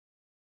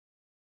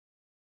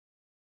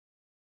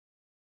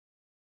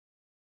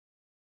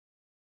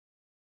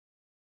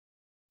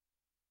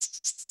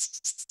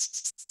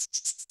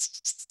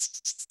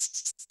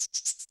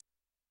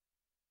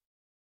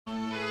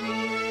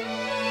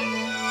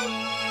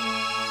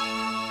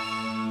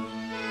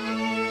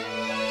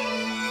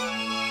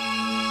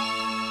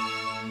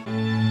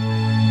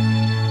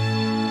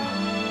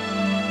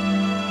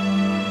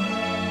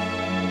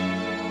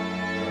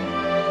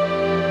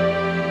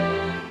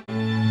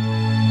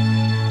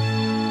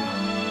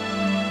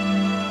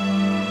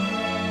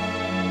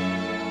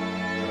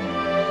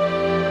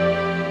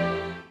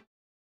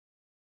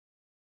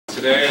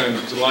Today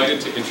I'm delighted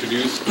to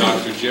introduce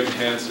Dr. Jim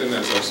Hansen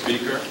as our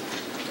speaker.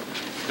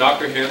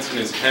 Dr. Hansen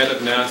is head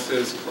of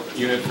NASA's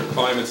Unit for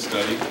Climate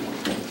Study,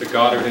 the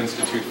Goddard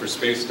Institute for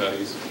Space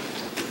Studies.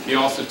 He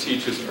also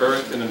teaches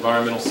Earth and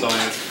Environmental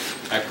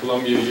Science at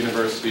Columbia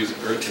University's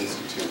Earth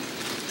Institute.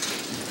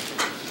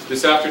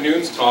 This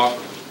afternoon's talk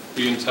will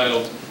be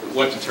entitled,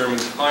 What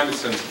Determines Climate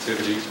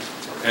Sensitivity?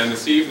 And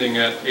this evening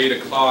at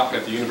 8 o'clock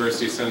at the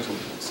University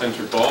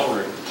Center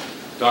Ballroom,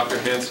 Dr.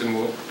 Hansen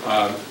will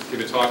give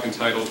a talk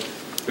entitled,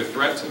 The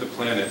Threat to the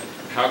Planet,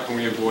 How Can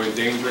We Avoid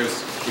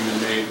Dangerous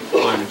Human-Made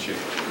Climate Change?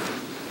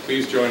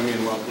 Please join me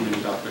in welcoming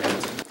Dr.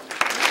 Hansen.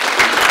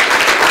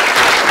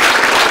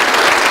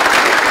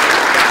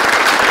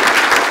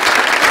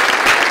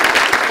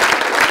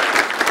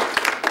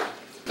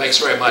 Thanks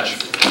very much.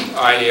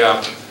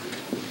 I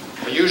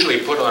usually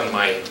put on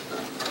my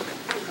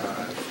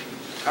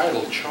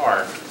title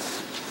chart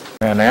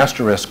an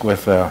asterisk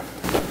with a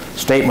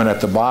statement at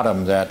the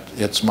bottom that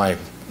it's my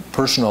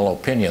personal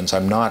opinions.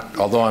 I'm not,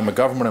 although I'm a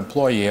government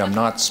employee, I'm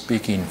not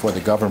speaking for the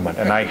government.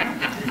 And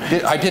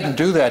I didn't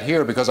do that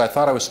here because I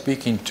thought I was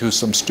speaking to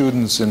some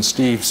students in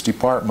Steve's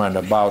department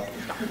about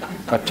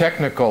a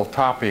technical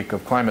topic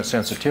of climate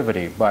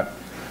sensitivity, but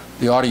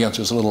the audience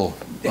is a little,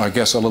 I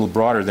guess, a little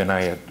broader than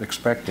I had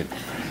expected.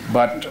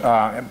 But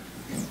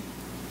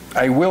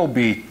I will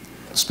be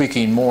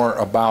speaking more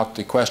about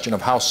the question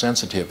of how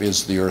sensitive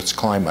is the Earth's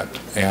climate.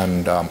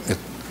 And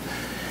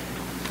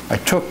I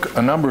took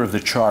a number of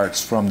the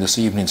charts from this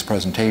evening's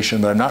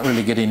presentation, but I'm not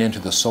really getting into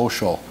the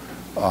social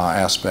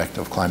aspect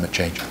of climate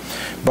change.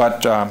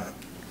 But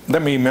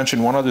let me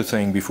mention one other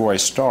thing before I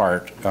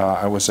start.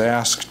 I was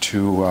asked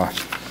to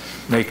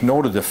make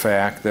note of the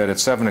fact that at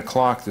 7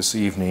 o'clock this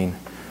evening,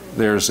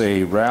 there's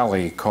a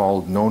rally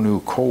called No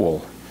New Coal,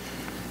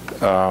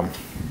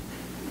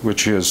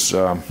 which is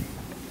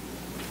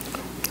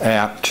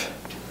at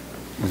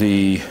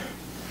the,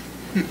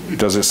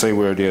 does it say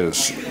where it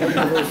is?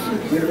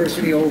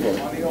 University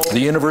Oval. The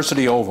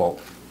University Oval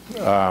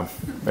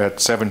at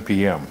 7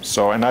 p.m.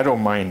 So, and I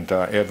don't mind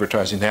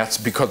advertising that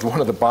because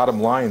one of the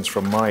bottom lines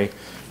from my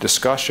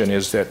discussion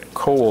is that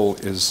coal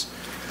is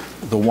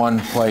the one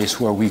place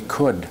where we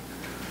could,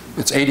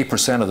 it's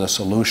 80% of the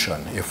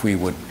solution if we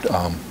would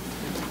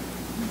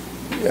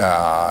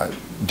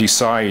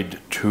decide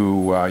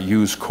to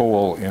use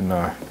coal in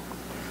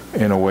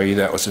a way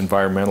that was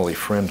environmentally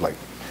friendly.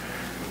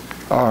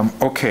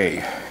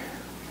 Okay,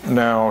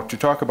 now to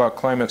talk about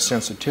climate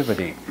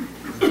sensitivity,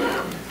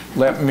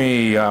 let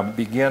me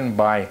begin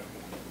by,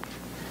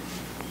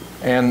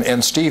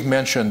 and Steve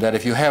mentioned that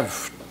if you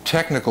have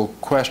technical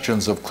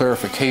questions of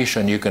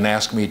clarification, you can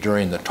ask me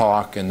during the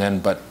talk, and then,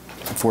 but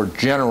for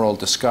general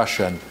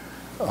discussion,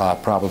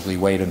 probably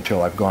wait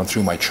until I've gone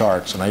through my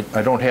charts, and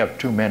I don't have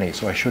too many,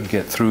 so I should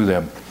get through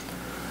them.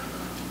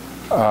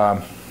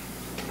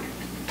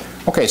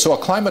 Okay, so a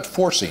climate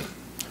forcing.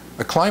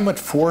 A climate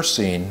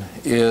forcing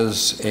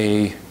is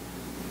a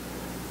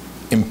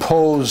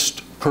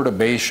imposed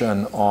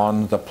perturbation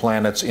on the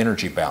planet's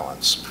energy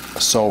balance.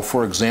 So,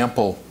 for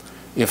example,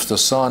 if the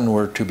sun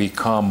were to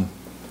become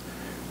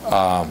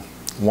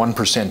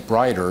 1%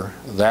 brighter,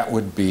 that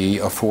would be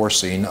a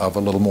forcing of a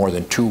little more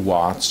than 2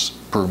 watts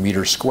per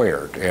meter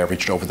squared,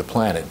 averaged over the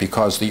planet,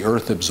 because the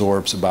Earth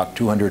absorbs about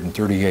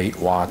 238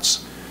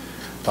 watts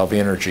of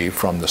energy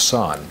from the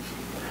sun.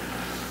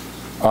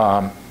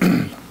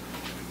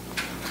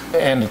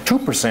 And a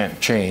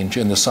 2% change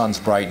in the sun's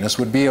brightness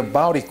would be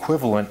about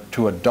equivalent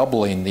to a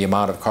doubling the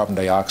amount of carbon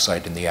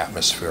dioxide in the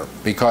atmosphere.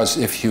 Because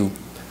if you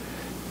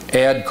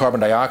add carbon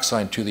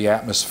dioxide to the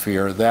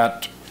atmosphere,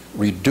 that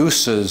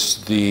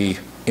reduces the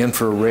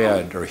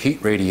infrared or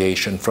heat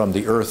radiation from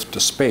the Earth to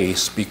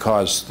space,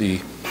 because the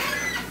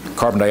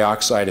carbon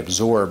dioxide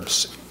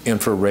absorbs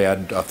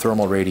infrared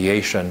thermal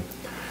radiation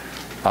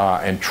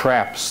and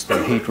traps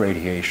the heat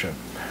radiation.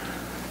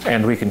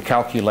 And we can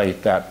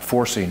calculate that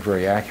forcing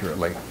very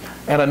accurately.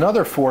 And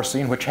another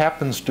forcing, which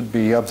happens to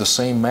be of the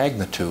same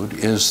magnitude,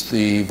 is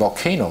the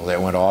volcano that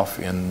went off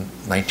in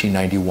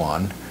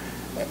 1991.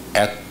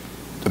 At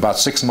about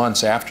 6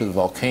 months after the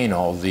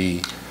volcano,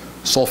 the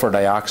sulfur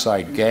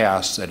dioxide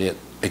gas that it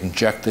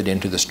injected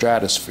into the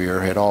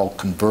stratosphere had all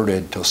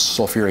converted to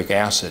sulfuric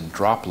acid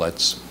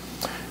droplets,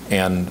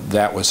 and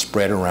that was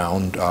spread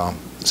around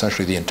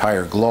essentially the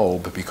entire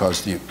globe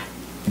because the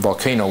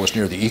volcano was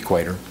near the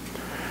equator.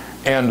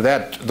 And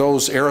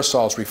those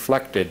aerosols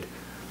reflected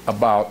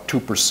about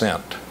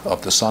 2%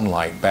 of the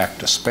sunlight back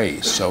to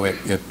space. So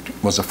it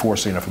was a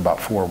forcing of about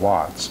 4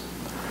 watts.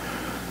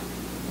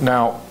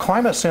 Now,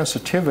 climate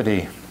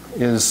sensitivity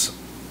is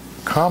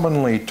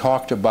commonly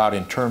talked about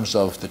in terms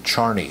of the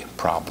Charney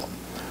problem.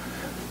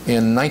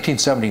 In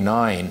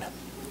 1979,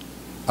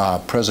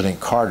 President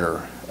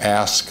Carter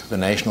asked the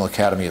National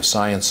Academy of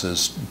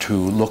Sciences to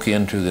look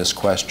into this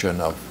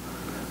question of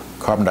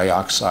carbon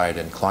dioxide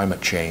and climate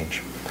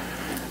change.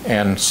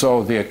 And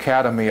so the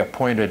Academy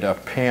appointed a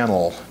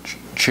panel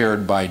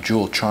chaired by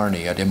Jewel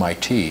Charney at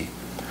MIT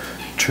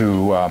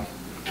to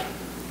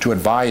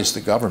advise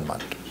the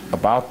government.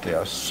 about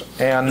this.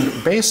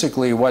 And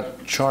basically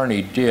what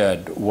Charney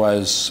did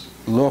was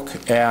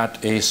look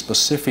at a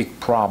specific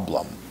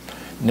problem,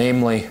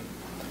 namely,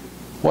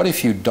 what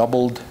if you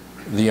doubled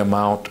the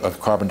amount of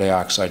carbon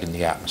dioxide in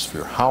the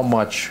atmosphere? How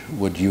much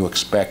would you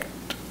expect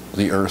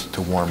the Earth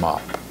to warm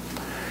up?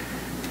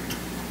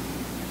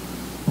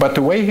 But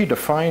the way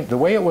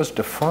it was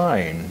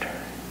defined,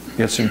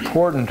 it's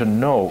important to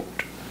note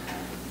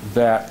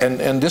that,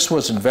 and this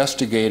was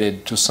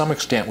investigated to some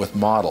extent with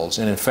models,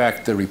 and in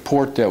fact the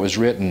report that was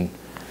written,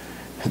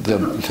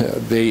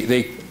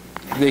 they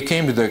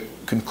came to the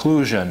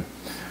conclusion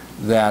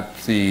that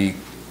the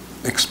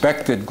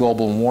expected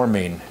global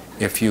warming,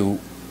 if you,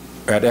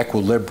 at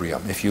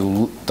equilibrium, if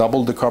you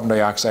doubled the carbon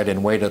dioxide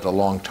and waited a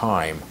long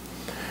time,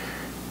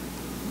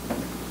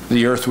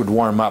 the Earth would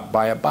warm up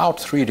by about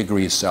 3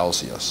 degrees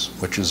Celsius,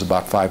 which is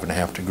about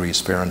 5.5 degrees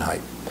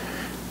Fahrenheit,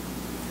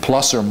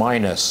 plus or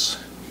minus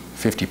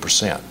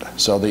 50%.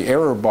 So the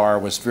error bar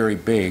was very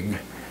big,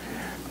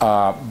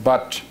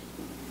 but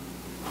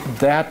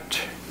that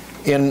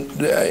in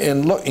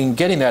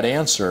getting that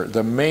answer,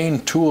 the main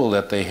tool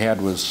that they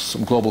had was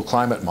some global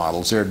climate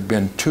models. There had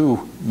been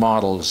 2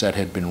 models that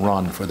had been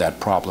run for that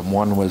problem.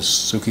 One was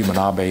Suki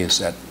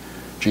Manabe's at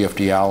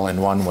GFDL,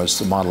 and one was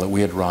the model that we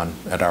had run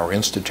at our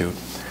institute.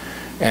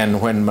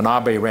 And when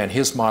Manabe ran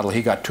his model,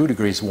 he got 2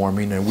 degrees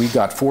warming, and we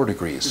got 4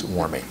 degrees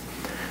warming.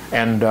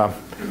 And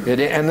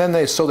then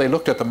they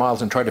looked at the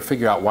models and tried to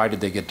figure out why did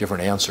they get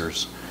different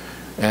answers.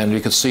 And you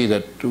could see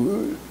that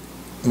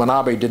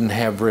Manabe didn't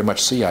have very much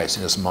sea ice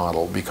in his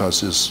model because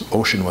his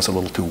ocean was a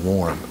little too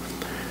warm.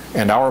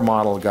 And our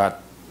model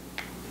got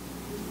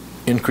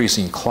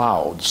increasing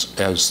clouds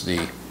as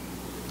the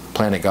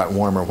planet got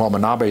warmer, while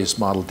Manabe's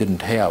model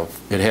didn't have,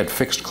 it had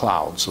fixed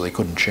clouds, so they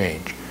couldn't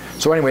change.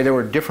 So anyway, there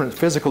were different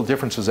physical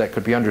differences that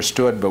could be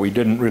understood, but we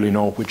didn't really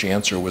know which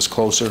answer was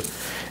closer.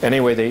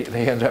 Anyway, they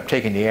ended up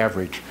taking the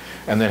average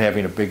and then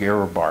having a big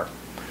error bar.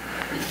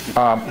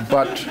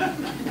 But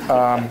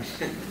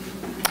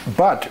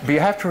you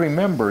have to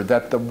remember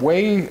that the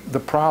way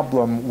the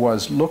problem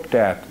was looked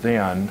at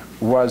then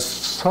was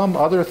some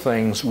other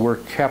things were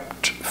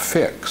kept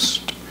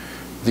fixed.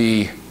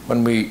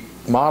 When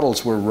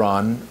models were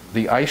run,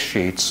 the ice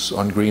sheets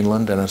on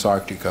Greenland and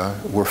Antarctica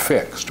were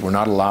fixed, were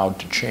not allowed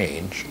to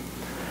change.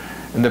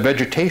 And the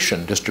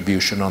vegetation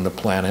distribution on the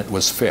planet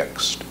was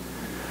fixed.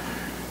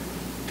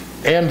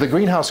 And the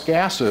greenhouse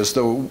gases,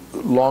 the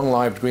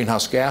long-lived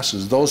greenhouse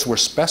gases, those were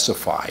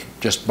specified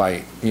just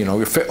by,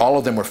 all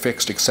of them were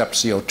fixed except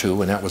CO2,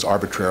 and that was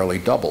arbitrarily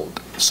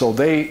doubled. So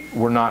they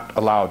were not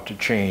allowed to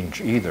change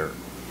either.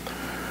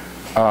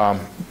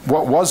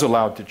 What was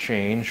allowed to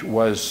change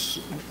was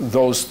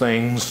those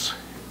things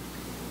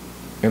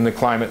in the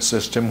climate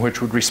system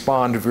which would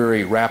respond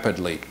very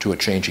rapidly to a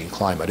changing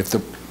climate. If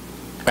the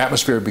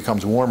atmosphere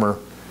becomes warmer,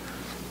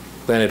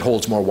 then it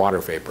holds more water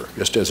vapor.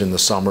 Just as in the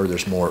summer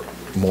there's more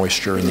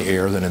moisture in the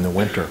air than in the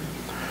winter.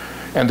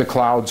 And the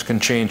clouds can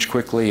change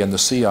quickly, and the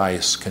sea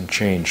ice can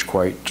change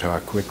quite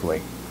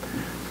quickly.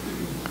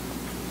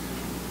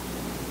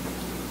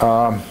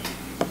 But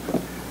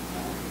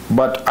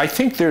I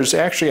think there's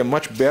actually a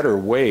much better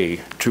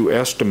way to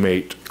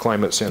estimate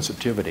climate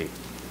sensitivity.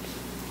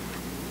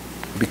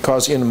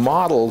 Because in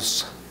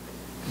models,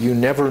 you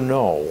never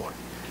know.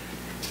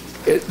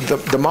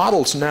 The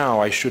models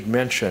now, I should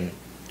mention,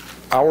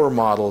 our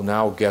model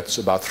now gets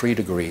about 3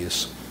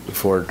 degrees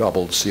for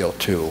doubled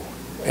CO2.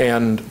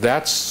 And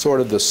that's sort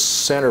of the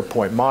center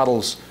point.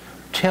 Models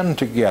tend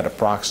to get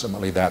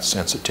approximately that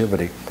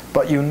sensitivity.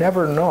 But you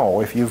never know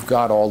if you've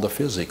got all the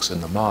physics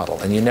in the model.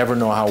 And you never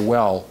know how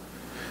well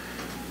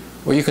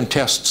you can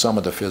test some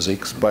of the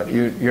physics, but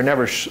you're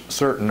never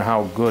certain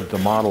how good the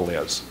model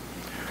is.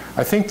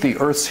 I think the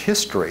Earth's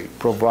history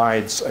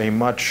provides a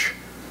much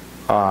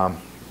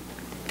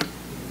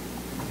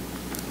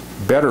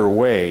better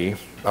way,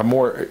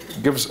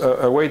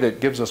 a way that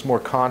gives us more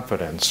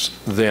confidence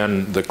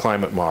than the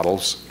climate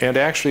models, and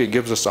actually it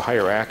gives us a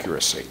higher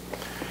accuracy.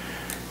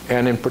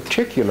 And in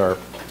particular,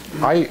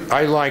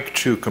 I like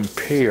to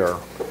compare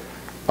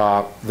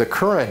the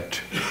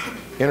current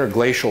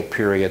interglacial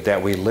period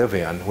that we live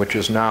in, which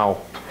is now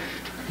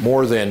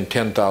more than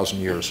 10,000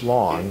 years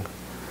long,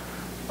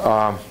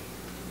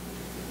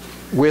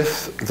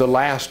 with the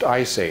last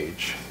ice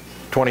age,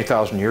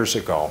 20,000 years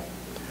ago.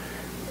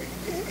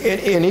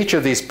 In each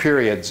of these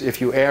periods, if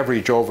you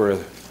average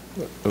over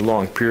a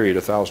long period,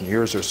 1,000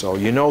 years or so,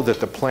 you know that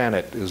the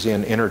planet is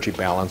in energy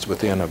balance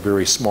within a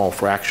very small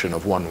fraction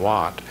of 1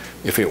 watt.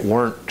 If it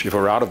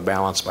were out of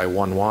balance by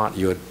 1 watt,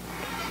 you would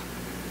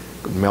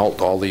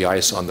melt all the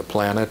ice on the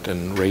planet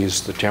and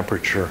raise the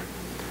temperature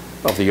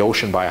of the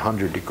ocean by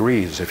 100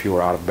 degrees if you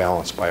were out of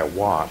balance by 1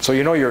 watt. So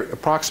you know you're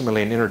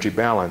approximately in energy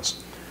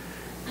balance.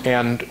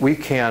 And we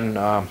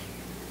can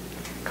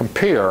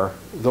compare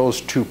those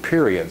 2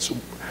 periods.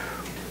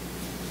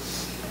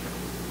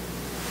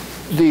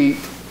 The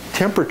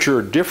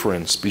temperature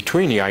difference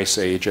between the ice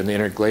age and the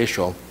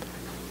interglacial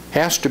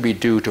has to be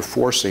due to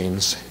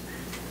forcings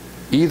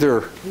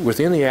either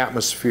within the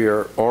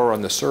atmosphere or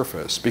on the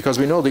surface, because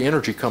we know the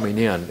energy coming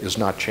in is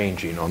not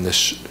changing on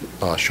this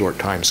short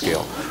time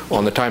scale.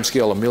 On the time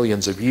scale of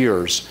millions of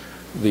years,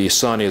 the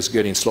sun is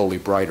getting slowly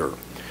brighter.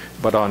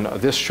 But on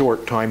this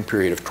short time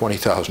period of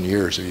 20,000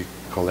 years, if you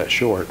call that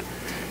short,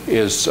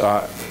 is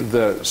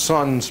the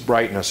sun's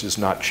brightness is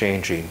not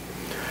changing.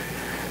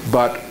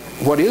 But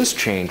what is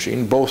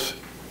changing,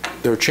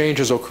 there are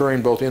changes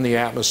occurring both in the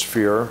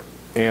atmosphere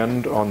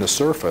and on the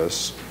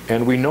surface,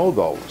 and we know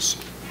those.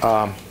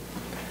 By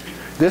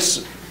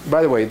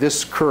the way,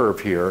 this curve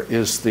here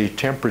is the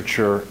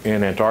temperature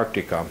in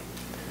Antarctica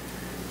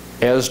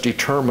as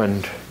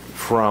determined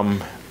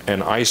from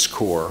an ice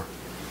core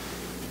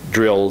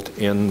drilled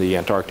in the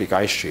Antarctic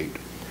ice sheet.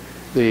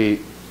 The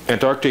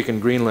Antarctic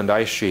and Greenland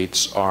ice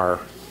sheets are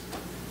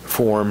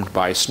formed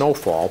by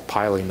snowfall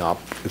piling up.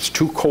 It's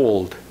too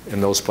cold in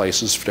those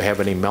places to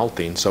have any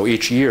melting, so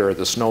each year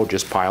the snow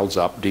just piles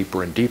up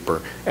deeper and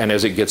deeper, and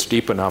as it gets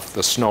deep enough,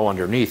 the snow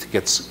underneath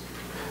gets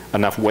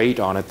enough weight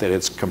on it that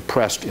it's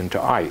compressed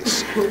into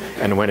ice.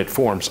 And when it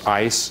forms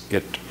ice,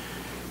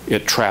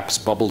 it traps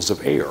bubbles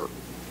of air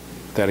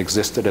that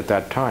existed at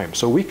that time.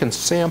 So we can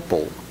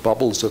sample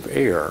bubbles of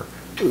air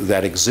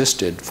that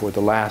existed for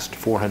the last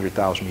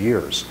 400,000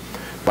 years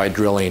by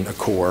drilling a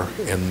core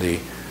in the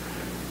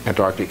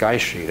Antarctic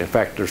ice sheet. In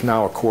fact, there's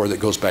now a core that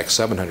goes back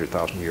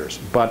 700,000 years.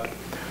 But,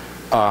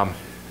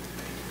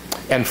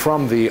 and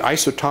from the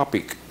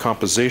isotopic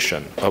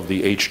composition of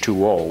the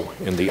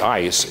H2O in the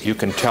ice, you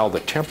can tell the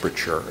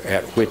temperature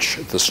at which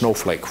the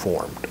snowflake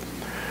formed.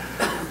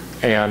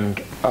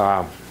 And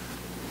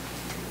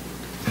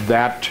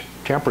that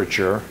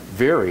temperature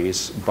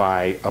varies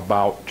by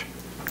about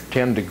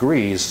 10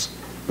 degrees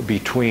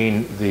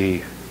between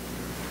the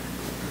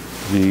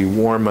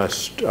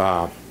warmest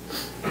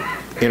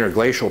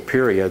interglacial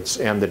periods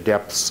and the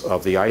depths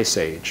of the ice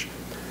age.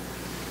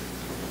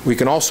 We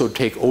can also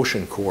take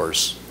ocean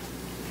cores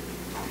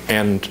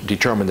and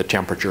determine the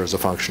temperature as a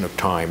function of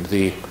time.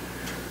 The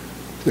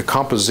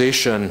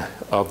composition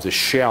of the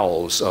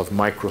shells of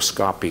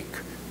microscopic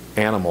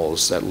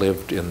animals that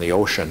lived in the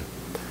ocean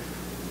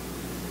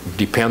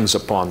depends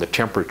upon the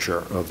temperature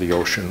of the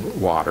ocean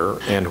water,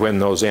 and when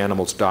those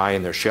animals die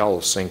and their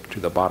shells sink to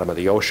the bottom of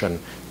the ocean,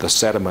 the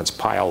sediments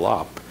pile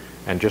up,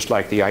 and just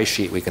like the ice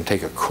sheet, we can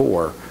take a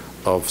core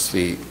of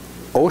the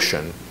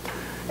ocean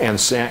and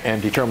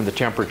determine the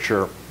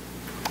temperature.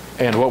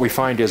 And what we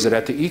find is that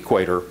at the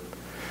equator,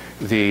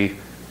 the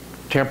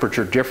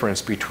temperature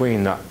difference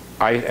between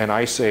an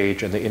ice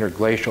age and the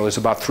interglacial is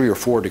about 3 or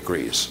 4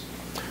 degrees.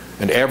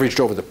 And averaged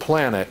over the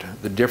planet,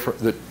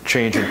 the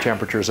change in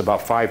temperature is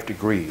about 5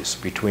 degrees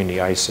between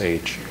the ice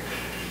age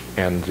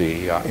and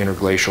the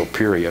interglacial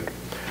period.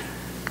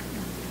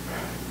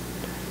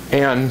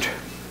 And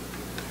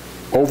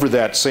over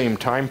that same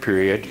time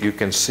period, you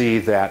can see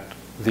that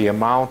the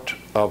amount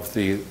of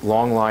the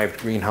long-lived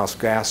greenhouse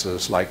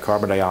gases like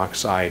carbon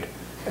dioxide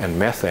and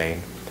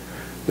methane,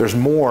 there's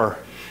more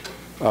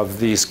of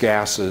these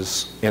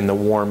gases in the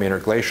warm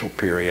interglacial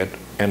period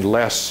and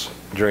less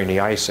during the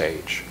ice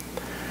age.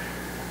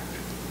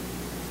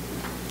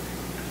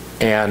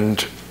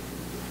 And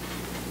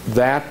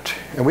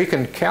we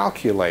can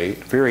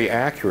calculate very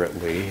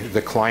accurately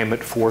the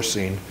climate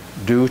forcing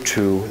due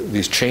to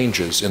these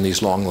changes in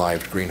these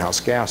long-lived greenhouse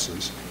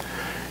gases.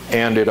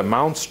 And it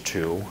amounts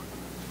to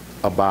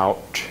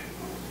about,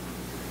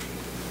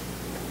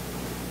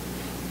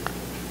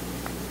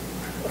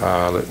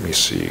 let me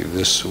see,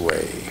 this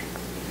way.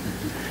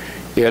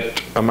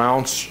 It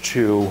amounts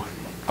to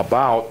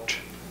about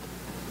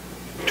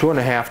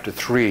 2.5 to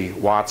 3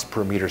 watts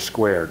per meter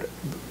squared,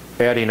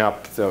 adding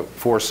up the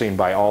forcing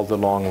by all the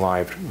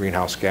long-lived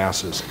greenhouse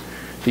gases.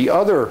 The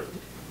other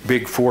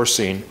big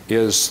forcing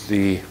is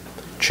the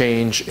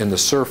change in the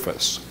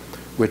surface,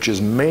 which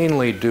is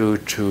mainly due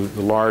to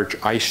the large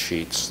ice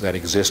sheets that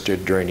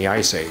existed during the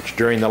Ice Age.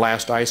 During the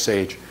last Ice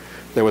Age,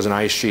 there was an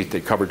ice sheet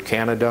that covered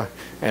Canada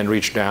and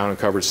reached down and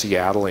covered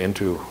Seattle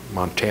into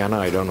Montana.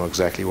 I don't know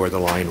exactly where the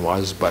line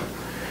was, but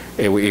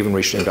it even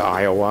reached into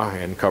Iowa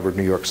and covered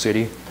New York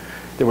City.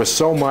 There was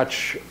so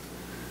much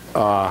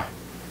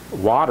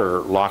water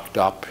locked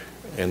up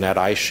in that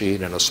ice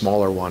sheet and a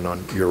smaller one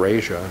on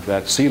Eurasia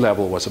that sea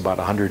level was about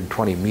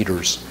 120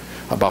 meters,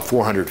 about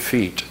 400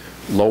 feet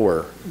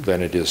lower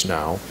than it is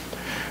now.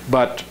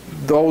 But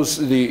there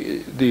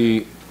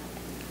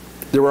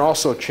were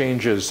also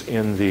changes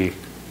in the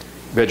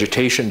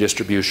vegetation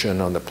distribution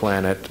on the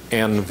planet,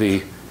 and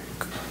the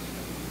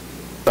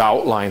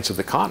outlines of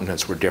the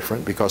continents were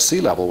different because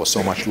sea level was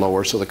so much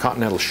lower, so the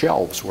continental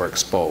shelves were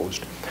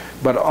exposed.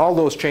 But all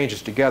those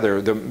changes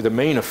together, the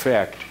main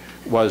effect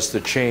was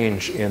the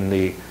change in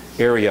the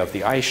area of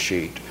the ice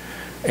sheet.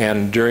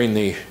 And during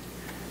the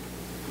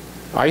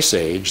Ice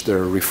Age, the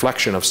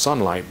reflection of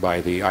sunlight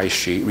by the ice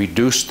sheet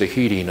reduced the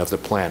heating of the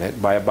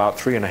planet by about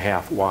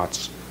 3.5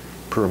 watts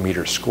per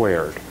meter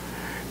squared.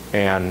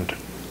 And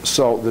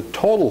so the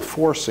total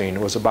forcing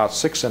was about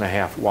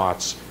 6.5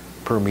 watts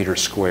per meter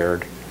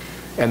squared,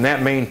 and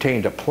that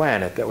maintained a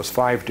planet that was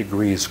 5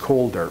 degrees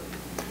colder.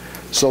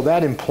 So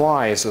that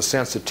implies a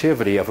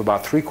sensitivity of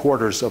about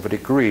 3/4 of a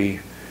degree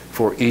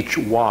for each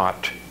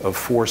watt of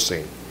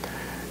forcing.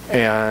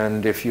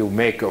 And if you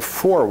make a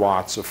 4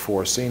 watts of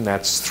forcing,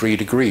 that's 3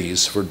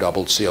 degrees for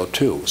doubled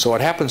CO2. So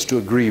it happens to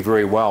agree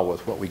very well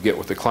with what we get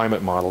with the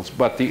climate models,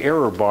 but the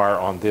error bar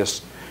on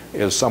this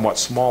is somewhat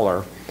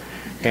smaller.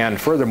 And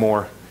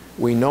furthermore,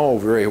 we know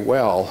very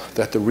well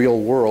that the real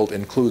world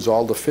includes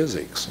all the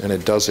physics, and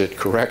it does it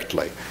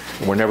correctly.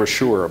 And we're never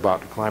sure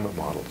about the climate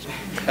models.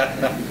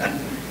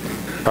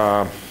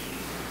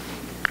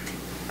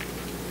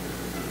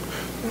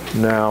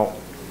 Now,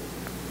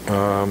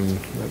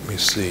 let me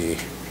see.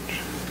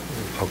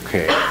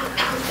 Okay.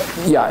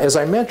 Yeah, as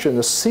I mentioned,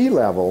 the sea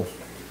level,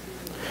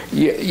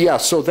 yeah,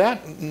 so that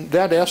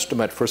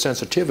estimate for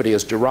sensitivity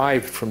is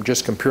derived from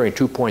just comparing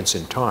 2 points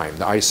in time,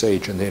 the Ice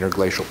Age and the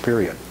interglacial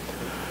period.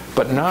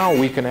 But now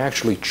we can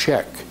actually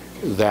check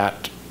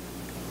that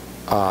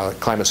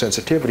climate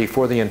sensitivity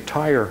for the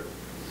entire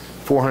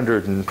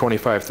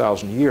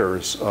 425,000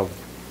 years of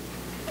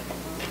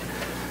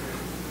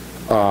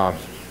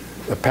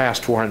the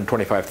past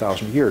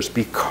 425,000 years,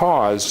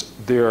 because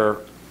there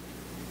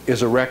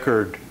is a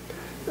record,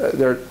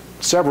 there are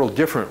several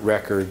different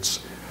records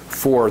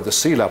for the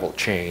sea level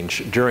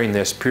change during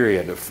this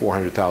period of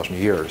 400,000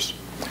 years.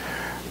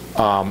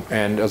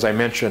 And as I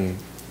mentioned,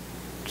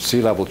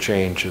 sea level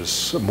change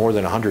is more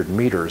than 100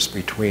 meters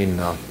between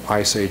the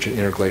Ice Age and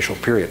interglacial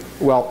period.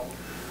 Well,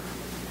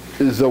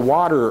 the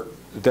water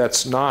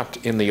that's not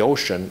in the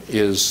ocean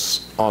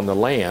is on the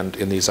land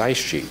in these ice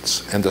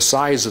sheets, and the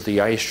size of the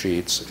ice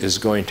sheets is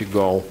going to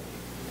go,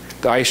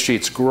 the ice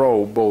sheets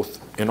grow both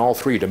in all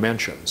 3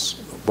 dimensions,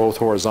 both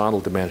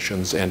horizontal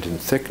dimensions and in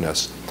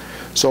thickness.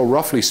 So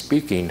roughly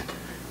speaking,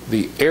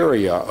 the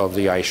area of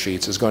the ice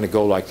sheets is going to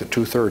go like the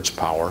 2/3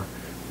 power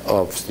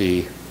of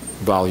the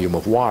volume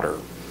of water.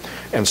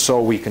 And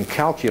so we can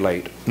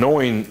calculate,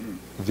 knowing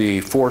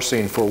the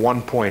forcing for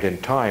 1 point in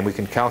time, we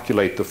can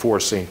calculate the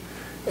forcing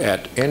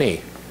at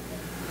any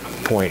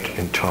point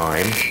in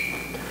time.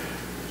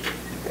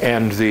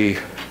 And the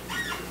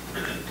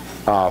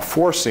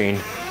forcing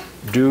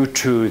due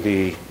to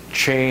the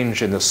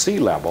change in the sea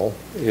level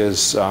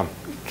is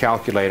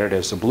calculated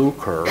as the blue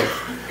curve.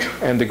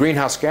 And the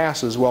greenhouse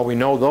gases, well, we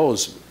know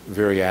those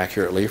very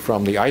accurately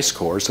from the ice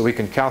cores, so we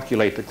can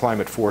calculate the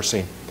climate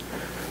forcing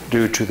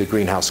due to the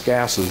greenhouse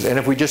gases. And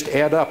if we just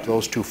add up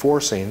those 2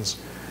 forcings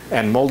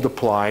and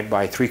multiply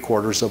by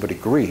 3/4 of a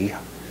degree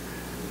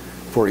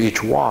for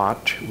each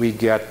watt, we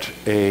get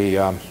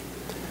a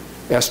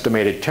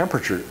estimated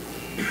temperature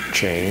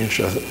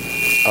change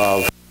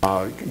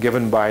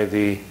given by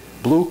the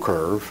blue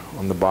curve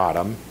on the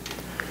bottom.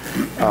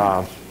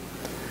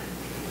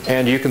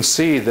 And you can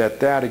see that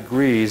that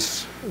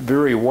agrees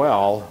very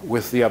well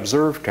with the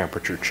observed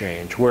temperature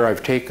change, where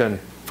I've taken,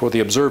 for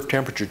the observed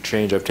temperature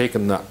change, I've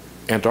taken the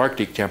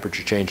Antarctic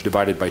temperature change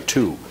divided by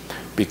 2,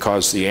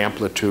 because the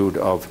amplitude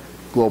of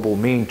global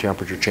mean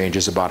temperature change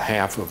is about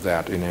half of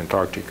that in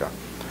Antarctica.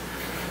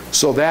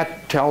 So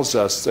that tells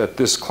us that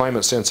this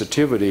climate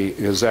sensitivity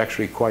is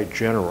actually quite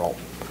general,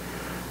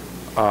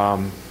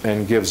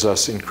 and gives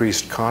us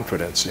increased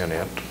confidence in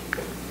it.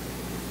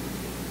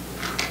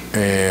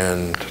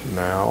 And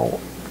now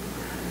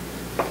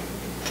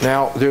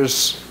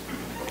there's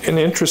an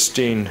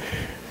interesting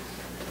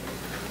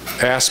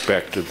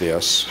aspect of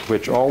this,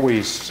 which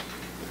always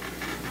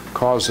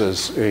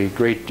causes a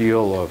great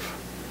deal of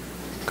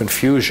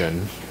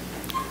confusion,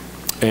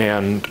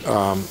 and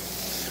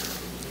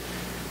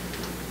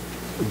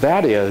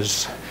that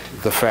is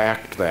the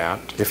fact that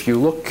if you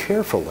look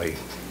carefully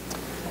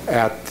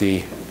at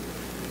the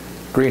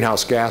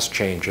greenhouse gas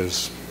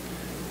changes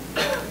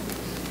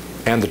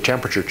and the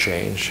temperature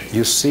change,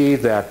 you see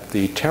that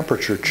the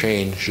temperature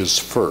changes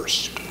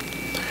first.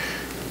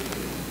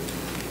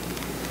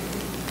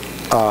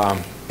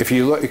 If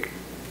you look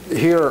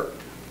here,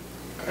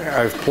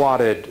 I've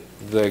plotted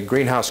the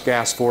greenhouse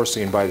gas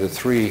forcing by the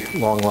 3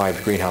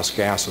 long-lived greenhouse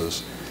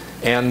gases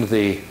and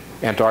the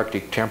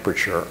Antarctic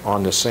temperature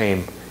on the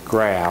same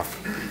graph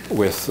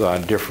with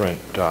different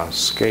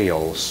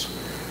scales.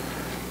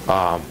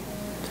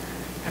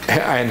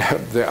 And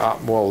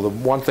well, the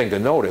one thing to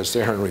note is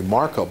they're in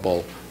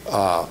remarkably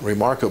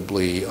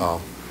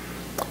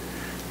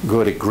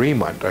good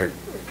agreement.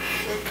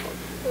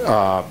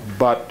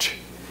 But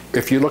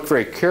if you look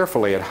very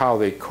carefully at how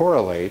they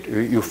correlate,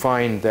 you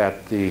find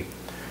that the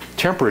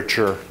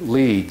temperature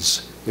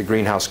leads the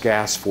greenhouse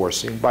gas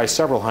forcing by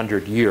several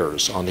hundred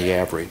years on the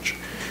average.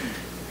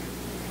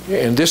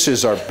 And this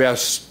is our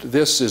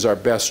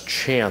best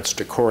chance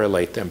to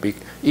correlate them.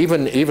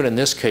 Even in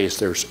this case,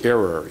 there's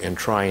error in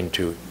trying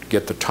to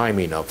get the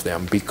timing of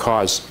them,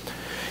 because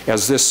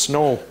as this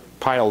snow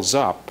piles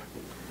up,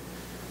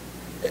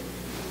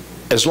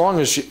 as long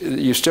as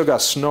you still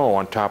got snow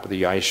on top of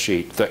the ice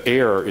sheet, the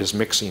air is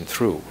mixing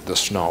through the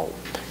snow.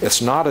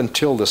 It's not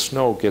until the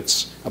snow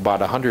gets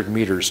about 100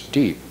 meters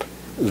deep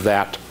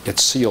that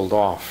it's sealed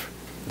off,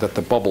 that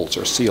the bubbles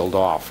are sealed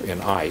off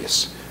in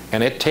ice.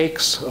 And it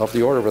takes of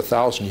the order of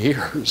 1,000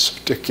 years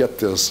to get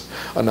this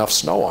enough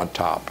snow on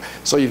top.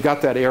 So you've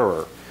got that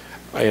error.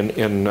 and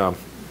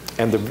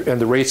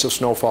the rates of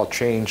snowfall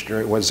change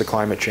as the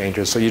climate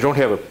changes. So you don't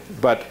have a,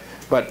 but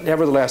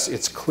nevertheless,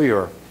 it's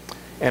clear,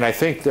 and I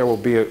think there will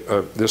be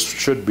this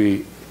should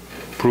be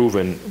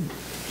proven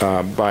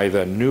by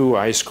the new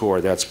ice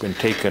core that's been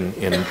taken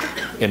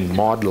in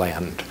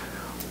Maudland,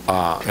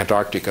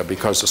 Antarctica,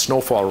 because the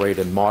snowfall rate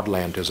in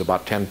Maudland is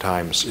about 10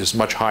 times, is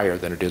much higher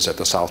than it is at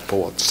the South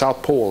Pole. At the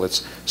South Pole,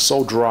 it's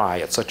so dry,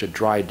 it's such a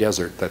dry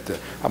desert that the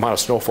amount of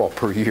snowfall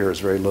per year is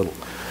very little.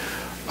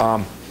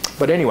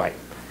 But anyway,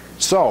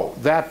 so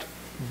that,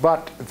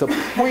 but the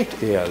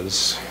point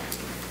is,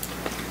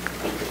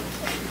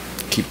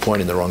 keep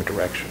pointing the wrong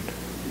direction.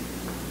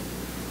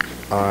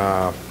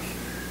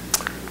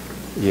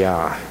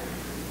 Yeah.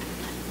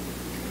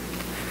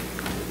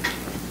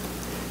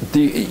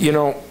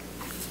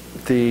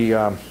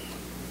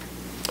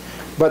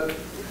 But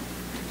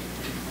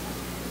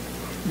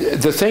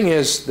the thing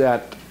is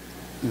that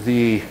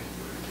the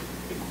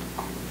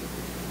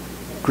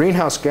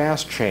greenhouse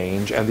gas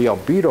change and the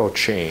albedo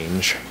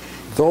change,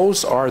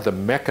 those are the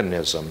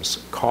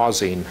mechanisms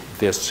causing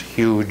this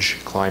huge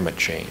climate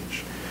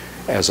change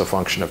as a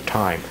function of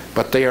time.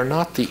 But they are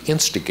not the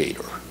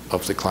instigator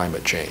of the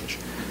climate change.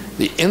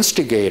 The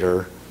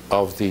instigator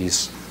of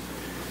these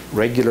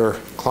regular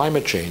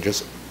climate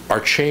changes are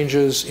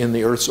changes in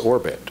the Earth's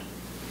orbit.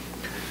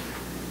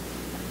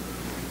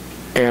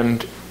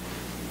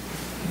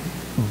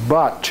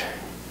 But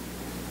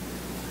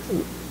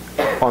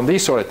on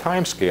these sort of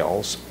time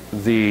scales,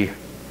 the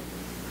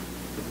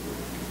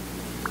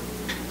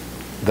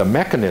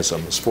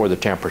mechanisms for the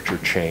temperature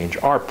change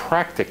are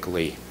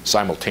practically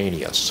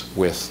simultaneous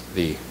with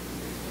the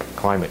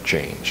climate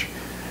change.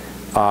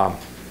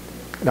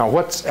 Now,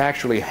 what's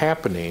actually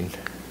happening,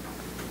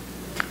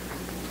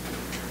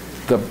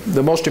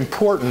 the most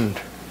important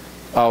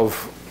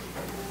of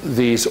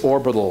these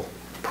orbital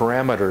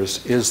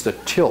parameters is the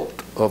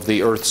tilt of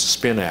the Earth's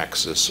spin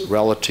axis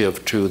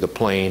relative to the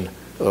plane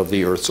of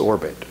the Earth's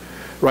orbit.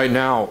 Right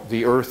now,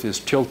 the Earth is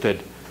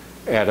tilted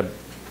at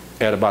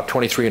about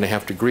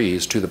 23.5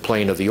 degrees to the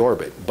plane of the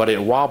orbit, but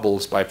it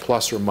wobbles by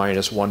plus or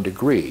minus 1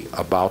 degree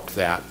about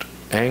that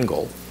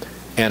angle,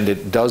 and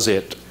it does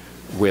it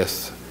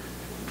with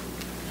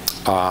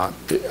a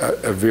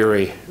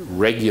very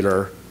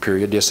regular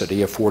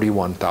periodicity of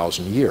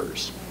 41,000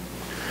 years.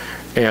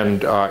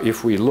 And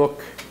if we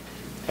look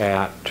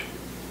at,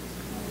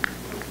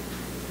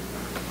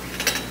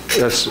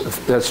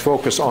 let's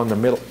focus on the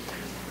middle.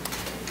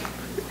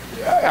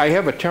 I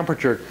have a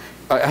temperature,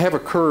 I have a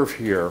curve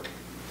here.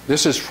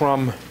 This is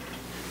from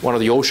one of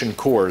the ocean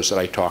cores that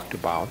I talked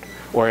about,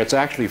 or it's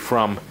actually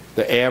from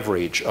the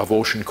average of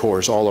ocean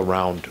cores all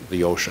around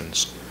the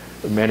oceans,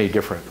 many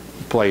different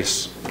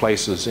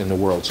places in the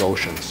world's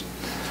oceans.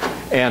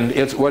 And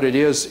what it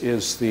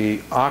is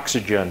the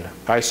oxygen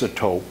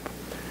isotope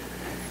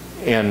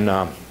in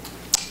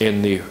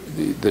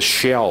the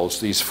shells,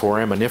 these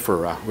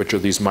foraminifera, which are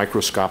these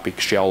microscopic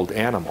shelled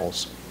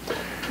animals.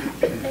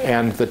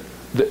 And the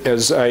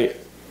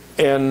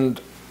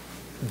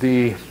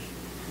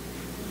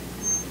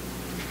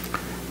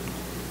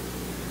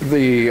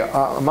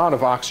amount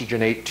of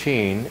oxygen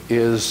 18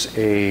 is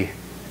a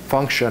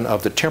function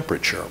of the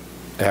temperature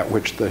at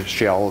which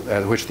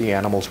the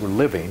animals were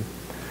living.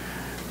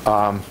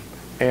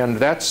 And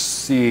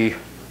that's the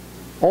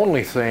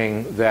only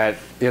thing that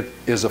it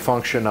is a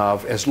function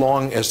of as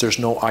long as there's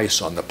no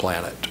ice on the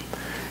planet.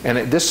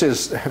 And this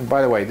is,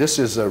 by the way, this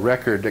is a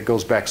record that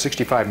goes back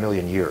 65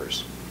 million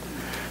years.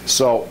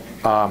 So,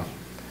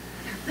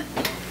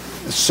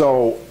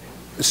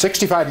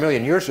 65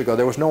 million years ago,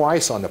 there was no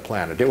ice on the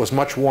planet. It was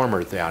much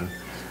warmer then.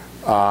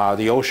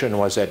 The ocean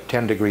was at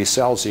 10 degrees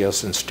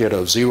Celsius instead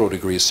of 0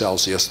 degrees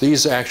Celsius.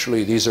 These are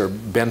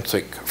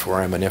benthic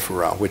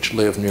foraminifera, which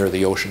live near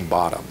the ocean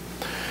bottom.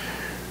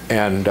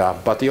 And,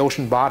 but the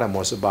ocean bottom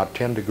was about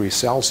 10 degrees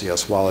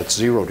Celsius while it's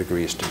 0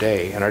 degrees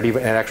today. And it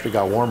actually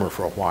got warmer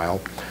for a while.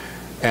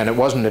 And it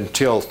wasn't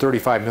until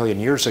 35 million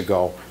years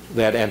ago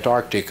that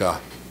Antarctica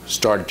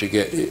started to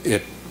get,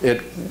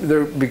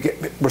 there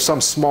were some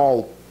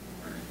small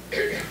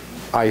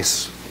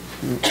ice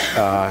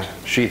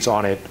sheets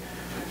on it.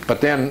 But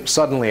then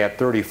suddenly at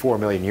 34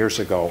 million years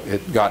ago,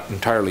 it got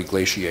entirely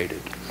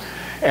glaciated.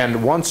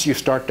 And once you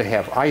start to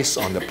have ice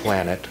on the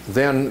planet,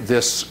 then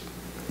this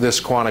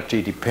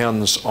quantity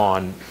depends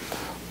on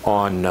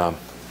the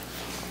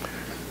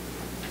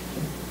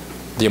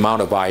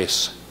amount of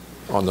ice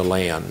on the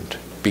land,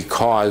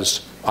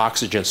 because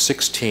oxygen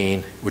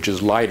 16, which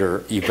is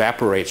lighter,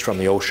 evaporates from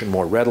the ocean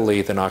more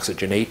readily than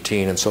oxygen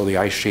 18, and so the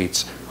ice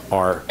sheets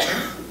are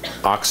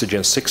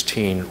oxygen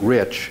 16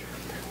 rich,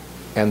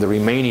 and the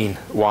remaining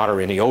water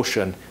in the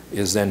ocean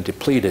is then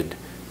depleted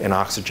in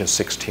oxygen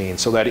 16,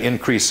 so that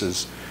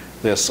increases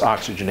this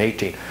oxygen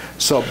 18.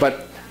 So,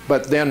 but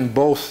then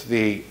both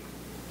the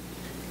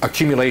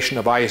accumulation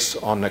of ice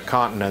on the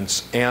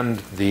continents and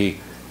the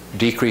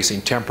decreasing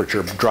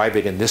temperature drive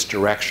it in this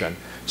direction.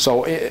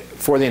 So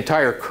for the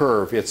entire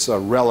curve, it's a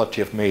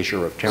relative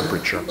measure of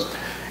temperature.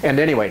 And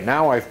anyway,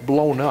 now I've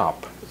blown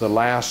up the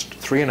last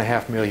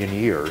 3.5 million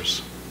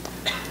years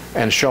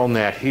and shown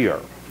that here.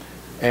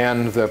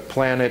 And the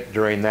planet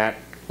during that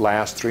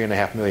last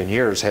 3.5 million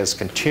years has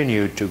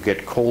continued to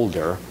get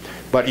colder,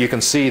 but you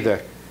can see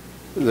the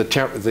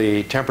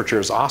temperature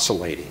is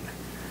oscillating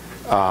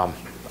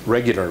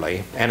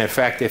regularly. And in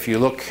fact, if you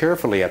look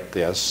carefully at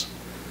this,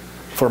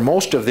 for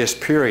most of this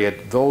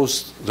period,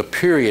 the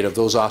period of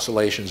those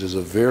oscillations is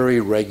a very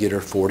regular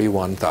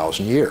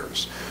 41,000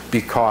 years,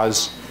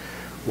 because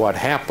what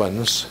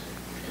happens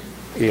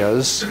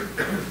is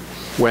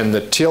when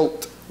the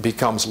tilt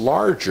becomes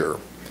larger,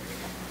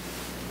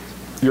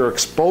 you're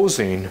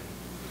exposing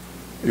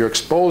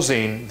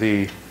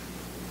the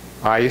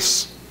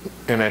ice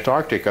in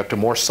Antarctica to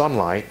more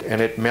sunlight, and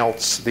it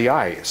melts the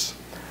ice.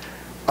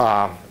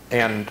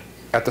 And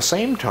at the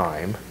same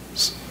time,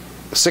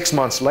 6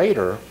 months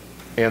later,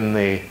 in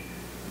the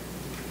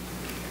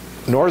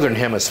northern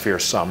hemisphere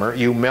summer,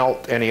 you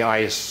melt any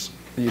ice.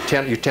 You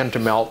tend to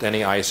melt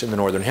any ice in the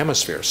northern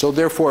hemisphere. So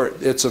therefore,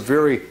 it's a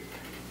very,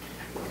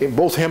 in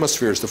both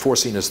hemispheres, the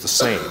forcing is the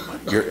same,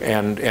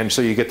 and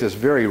so you get this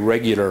very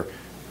regular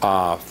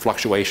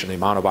fluctuation. The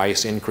amount of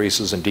ice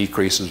increases and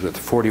decreases with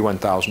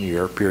 41,000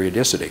 year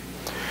periodicity.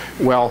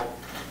 Well,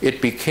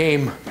 it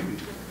became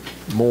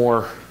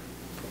more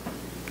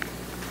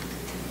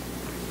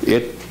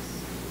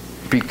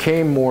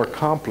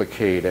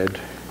complicated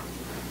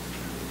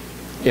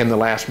in the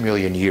last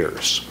million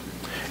years.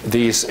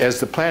 As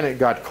the planet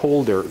got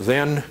colder,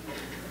 then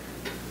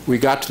we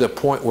got to the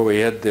point where we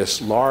had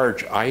this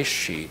large ice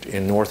sheet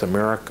in North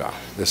America,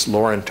 this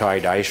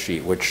Laurentide ice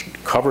sheet, which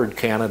covered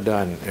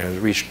Canada and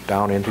reached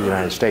down into the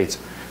United States.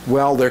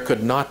 Well, there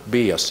could not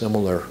be a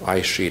similar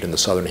ice sheet in the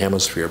southern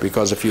hemisphere,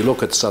 because if you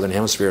look at the southern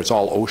hemisphere, it's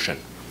all ocean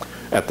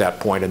at that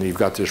point, and you've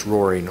got this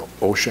roaring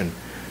ocean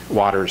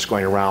waters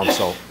going around.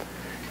 So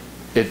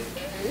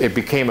it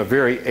became a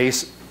very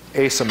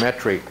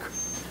asymmetric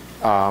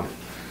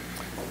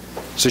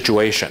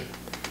situation.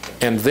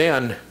 And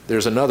then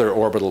there's another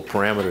orbital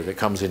parameter that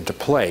comes into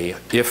play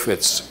if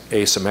it's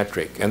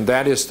asymmetric, and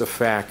that is the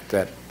fact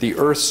that the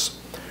Earth's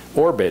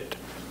orbit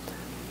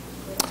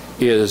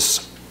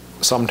is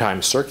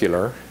sometimes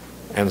circular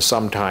and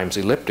sometimes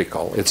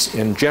elliptical. It's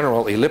in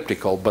general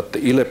elliptical, but the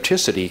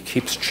ellipticity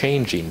keeps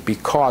changing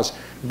because,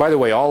 by the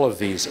way, all of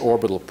these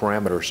orbital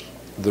parameters,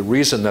 the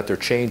reason that they're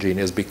changing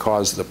is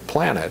because the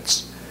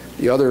planets,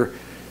 the other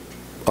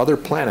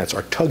planets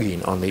are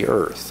tugging on the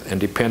Earth,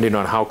 and depending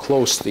on how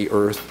close the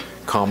Earth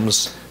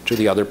comes to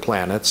the other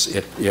planets,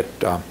 it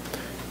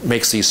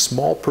makes these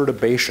small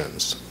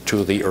perturbations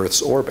to the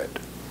Earth's orbit.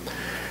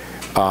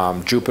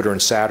 Jupiter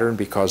and Saturn,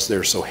 because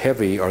they're so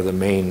heavy, are the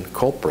main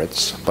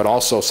culprits, but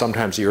also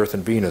sometimes the Earth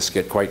and Venus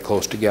get quite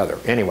close together.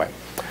 Anyway,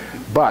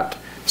 but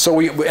so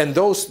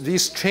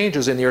these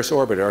changes in the Earth's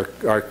orbit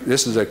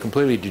this is a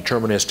completely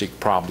deterministic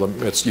problem.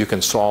 You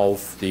can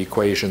solve the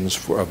equations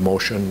of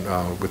motion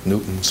with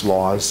Newton's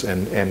laws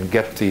and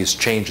get these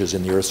changes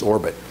in the Earth's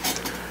orbit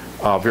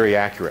very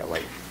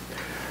accurately.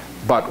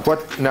 But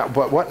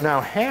what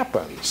now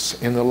happens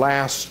in the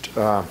last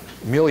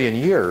million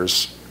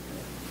years?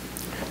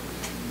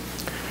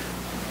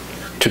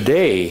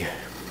 Today,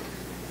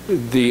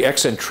 the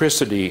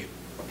eccentricity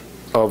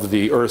of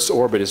the Earth's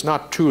orbit is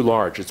not too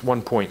large. It's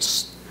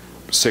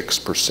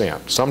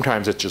 1.6%.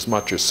 Sometimes it's as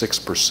much as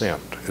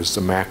 6% is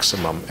the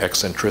maximum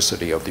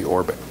eccentricity of the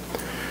orbit.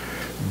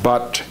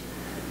 But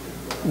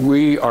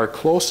we are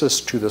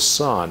closest to the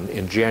Sun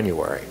in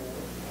January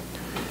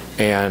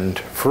and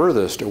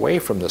furthest away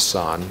from the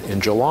Sun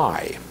in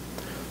July.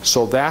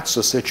 So that's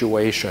a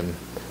situation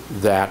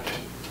that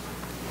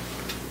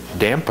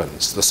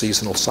dampens the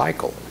seasonal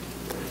cycle,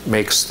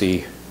 makes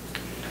the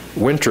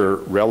winter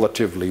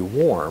relatively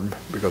warm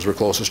because we're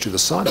closest to the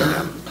Sun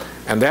again.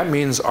 And that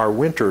means our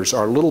winters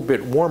are a little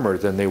bit warmer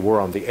than they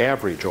were on the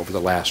average over the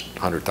last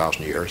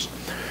 100,000 years,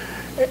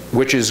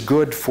 which is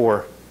good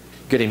for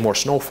getting more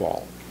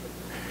snowfall.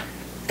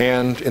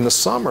 And in the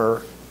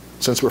summer,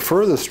 since we're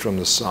furthest from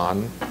the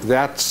Sun,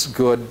 that's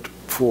good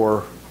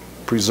for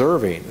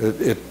preserving.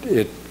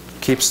 It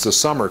keeps the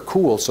summer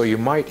cool, so you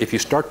might, if you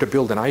start to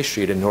build an ice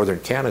sheet in northern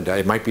Canada,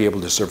 it might be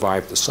able to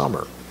survive the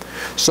summer.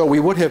 So we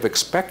would have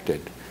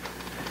expected,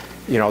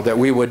 that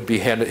we would be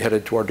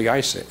headed toward the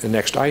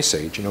next ice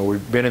age.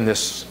 We've been in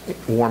this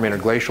warm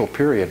interglacial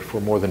period for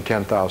more than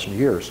 10,000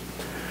 years.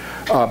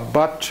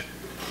 But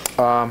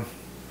the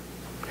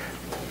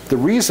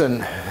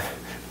reason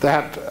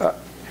that,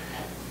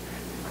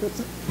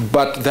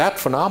 that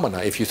phenomena,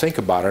 if you think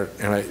about it,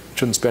 and I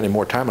shouldn't spend any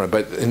more time on it,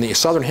 but in the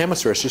southern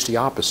hemisphere, it's just the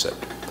opposite.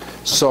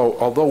 So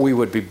although we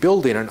would be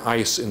building an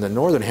ice in the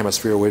northern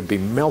hemisphere, we'd be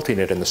melting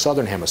it in the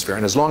southern hemisphere.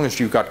 And as long as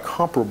you've got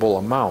comparable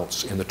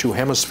amounts in the two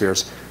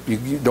hemispheres,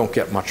 you don't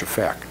get much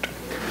effect.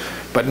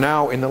 But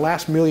now, in the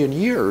last million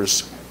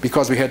years,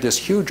 because we had this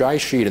huge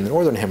ice sheet in the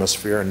northern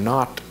hemisphere and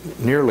not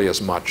nearly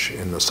as much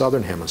in the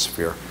southern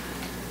hemisphere,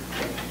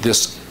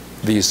 these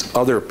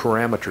other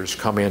parameters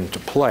come into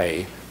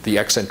play. The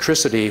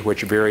eccentricity,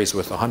 which varies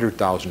with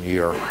 100,000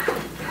 year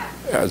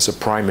as a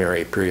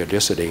primary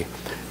periodicity,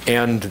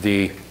 and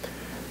the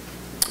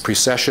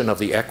precession of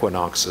the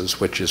equinoxes,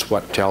 which is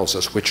what tells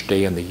us which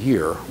day in the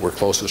year we're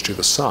closest to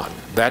the sun.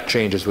 That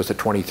changes with the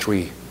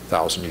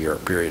 23,000-year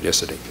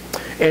periodicity.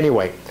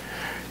 Anyway,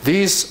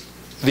 these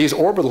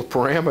orbital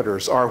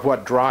parameters are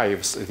what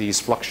drives these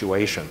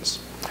fluctuations.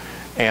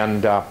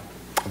 And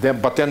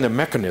but then the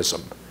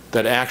mechanism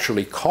that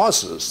actually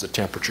causes the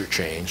temperature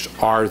change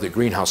are the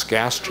greenhouse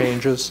gas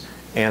changes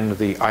and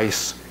the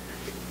ice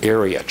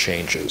area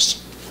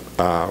changes,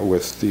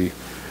 with the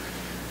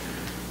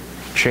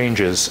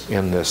changes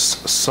in this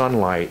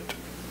sunlight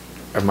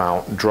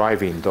amount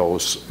driving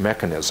those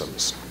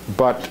mechanisms.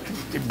 But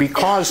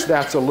because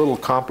that's a little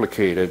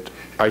complicated,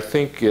 I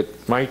think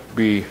it might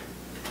be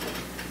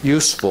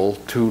useful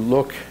to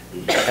look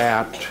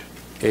at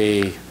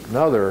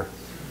another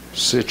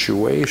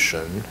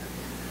situation,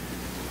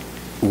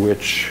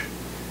 which,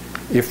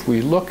 if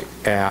we look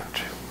at,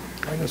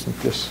 why doesn't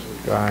this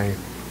guy,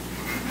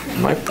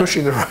 am I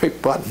pushing the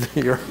right button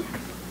here?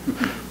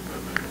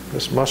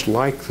 This must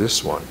like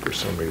this one for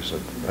some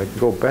reason. I can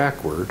go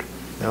backward.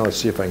 Now let's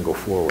see if I can go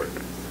forward.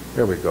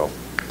 There we go.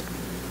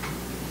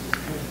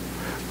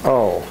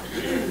 Oh.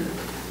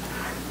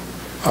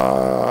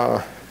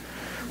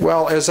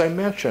 Well, as I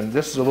mentioned,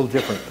 this is a little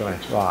different than I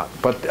thought.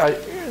 But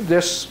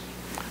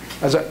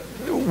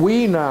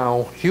we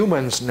now,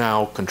 humans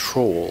now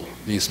control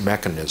these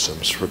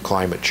mechanisms for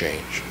climate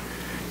change.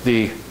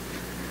 The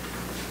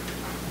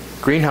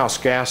greenhouse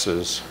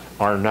gases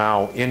are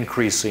now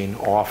increasing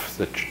off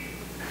the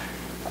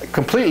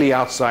completely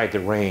outside the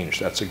range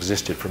that's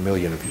existed for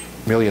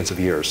millions of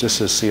years. This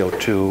is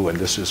CO2 and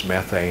this is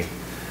methane.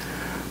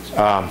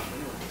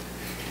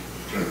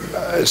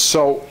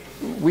 So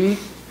we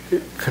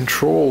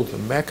control the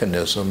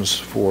mechanisms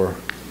for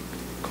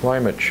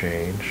climate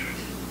change.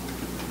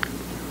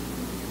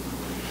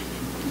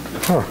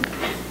 Huh.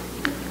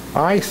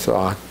 I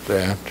thought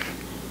that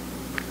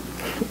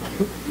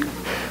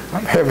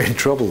I'm having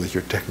trouble with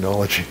your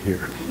technology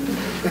here.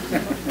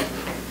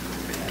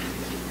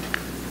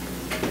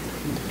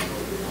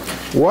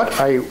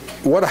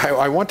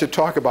 I want to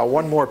talk about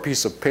one more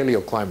piece of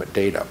paleoclimate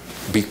data,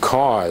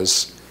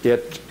 because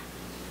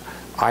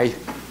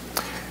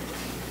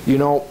you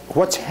know,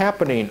 what's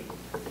happening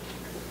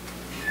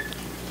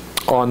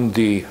on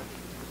the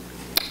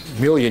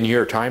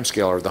million-year time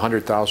scale or the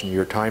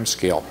 100,000-year time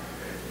scale,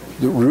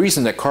 the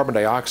reason that carbon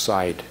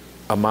dioxide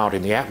amount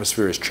in the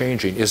atmosphere is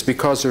changing is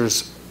because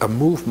there's a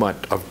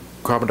movement of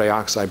carbon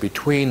dioxide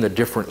between the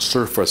different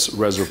surface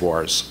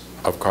reservoirs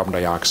of carbon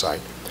dioxide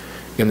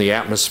in the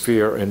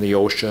atmosphere, in the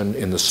ocean,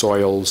 in the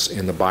soils,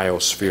 in the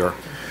biosphere.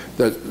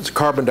 The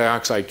carbon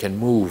dioxide can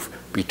move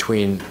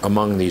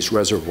among these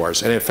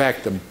reservoirs. And in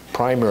fact, the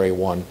primary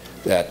one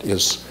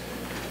is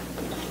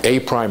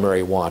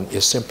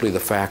simply the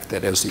fact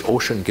that as the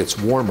ocean gets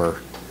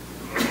warmer,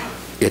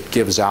 it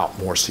gives out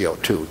more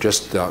CO2.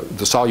 Just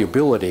the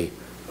solubility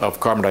of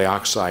carbon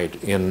dioxide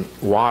in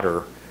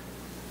water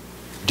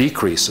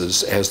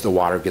decreases as the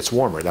water gets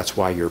warmer. That's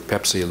why your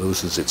Pepsi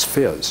loses its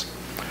fizz.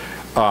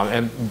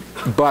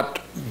 But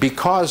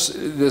because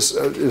this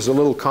is a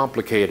little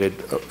complicated,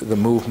 the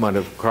movement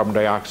of carbon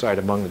dioxide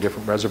among the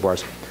different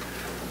reservoirs,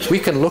 we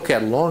can look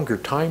at longer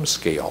time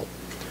scale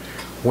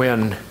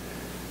when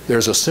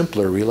there's a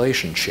simpler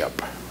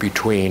relationship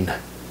between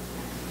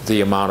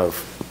the amount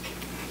of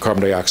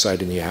carbon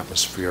dioxide in the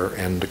atmosphere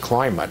and the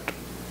climate.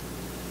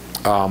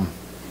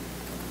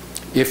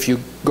 If you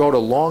go to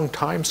long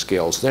time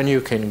scales, then you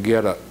can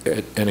get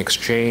an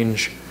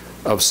exchange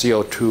of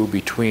CO2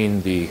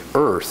 between the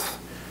Earth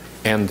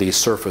and the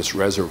surface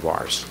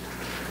reservoirs.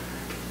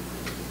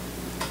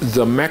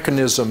 The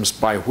mechanisms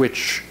by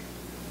which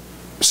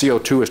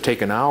CO2 is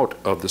taken out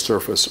of the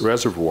surface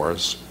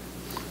reservoirs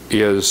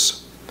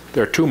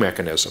there are two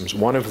mechanisms.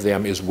 One of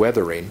them is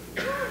weathering,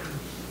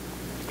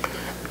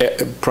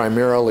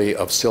 primarily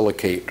of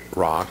silicate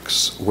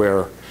rocks,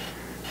 where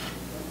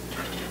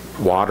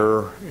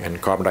water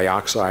and carbon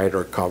dioxide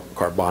or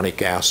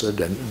carbonic acid,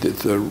 and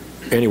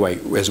anyway,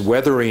 as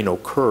weathering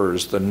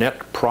occurs, the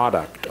net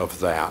product of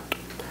that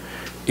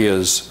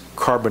is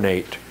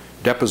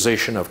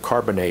deposition of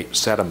carbonate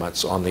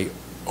sediments on the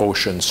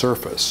ocean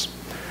surface.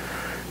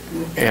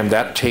 And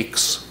that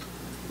takes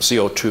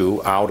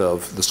CO2 out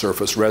of the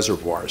surface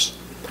reservoirs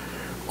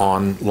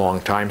on long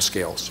time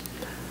scales.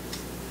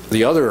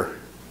 The other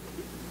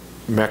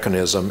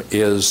mechanism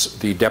is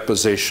the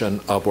deposition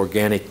of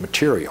organic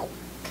material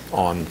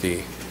on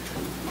the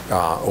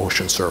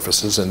ocean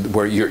surfaces, and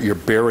where you're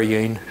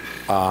burying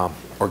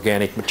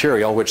organic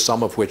material,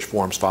 some of which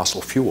forms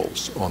fossil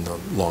fuels on the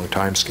long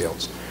time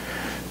scales.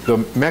 The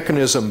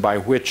mechanism by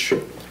which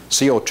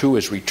CO2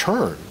 is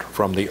returned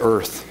from the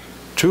Earth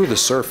to the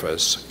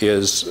surface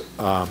is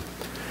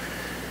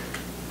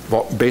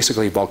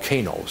basically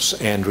volcanoes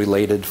and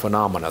related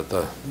phenomena,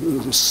 the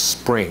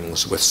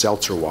springs with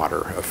seltzer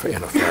water,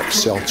 in effect,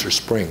 seltzer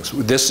springs.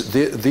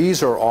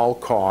 These are all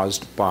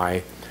caused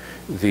by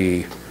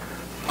the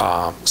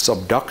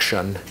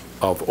subduction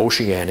of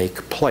oceanic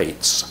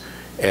plates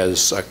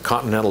as a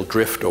continental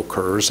drift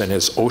occurs, and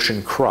as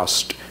ocean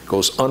crust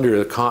goes under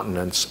the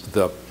continents,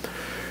 the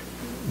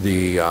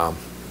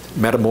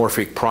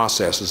metamorphic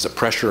processes, the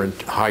pressure and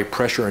high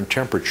pressure and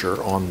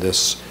temperature on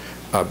this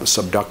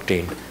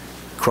subducting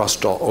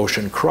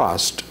ocean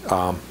crust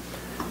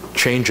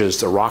changes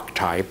the rock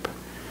type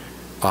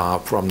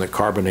from the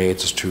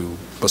carbonates to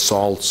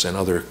basalts and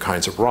other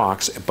kinds of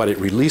rocks, but it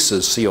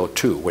releases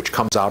CO2, which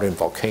comes out in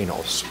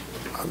volcanoes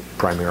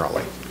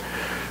primarily.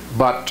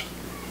 But,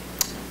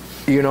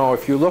 you know,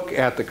 if you look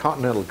at the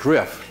continental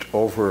drift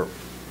over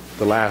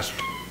the last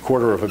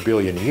 250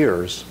 million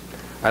years,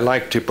 I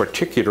like to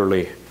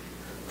particularly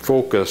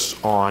focus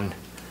on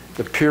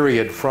the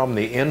period from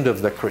the end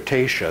of the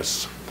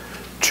Cretaceous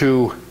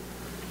to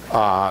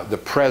the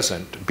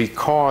present,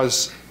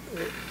 because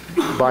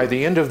by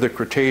the end of the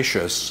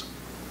Cretaceous,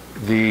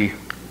 the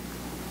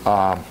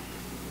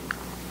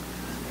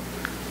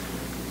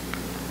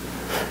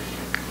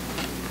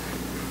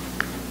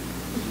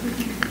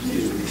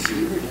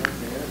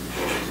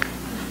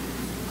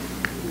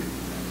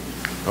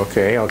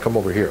okay, I'll come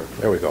over here.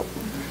 There we go.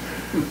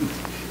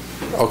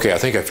 Okay, I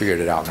think I figured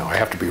it out now. I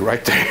have to be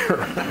right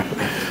there.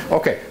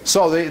 Okay,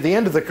 so the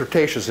end of the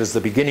Cretaceous is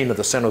the beginning of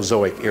the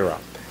Cenozoic era.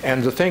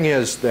 And the thing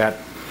is that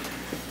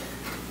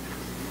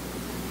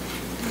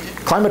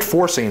climate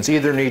forcings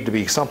either need to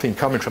be something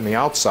coming from the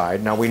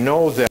outside. Now we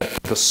know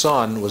that the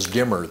sun was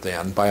dimmer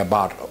then by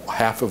about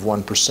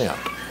 1/2%,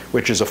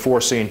 which is a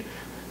forcing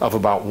of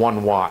about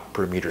 1 watt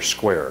per meter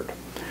squared.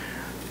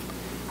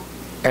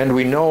 And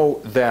we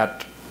know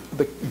that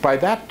by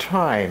that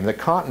time the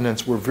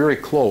continents were very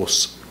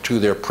close to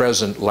their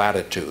present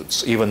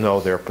latitudes, even though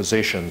their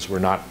positions were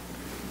not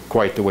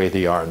quite the way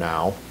they are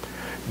now.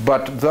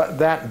 But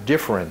that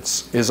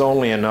difference is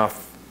only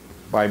enough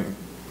by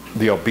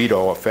the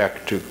albedo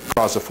effect to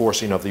cause a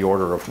forcing of the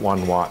order of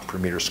 1 watt per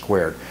meter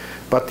squared.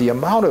 But the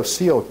amount of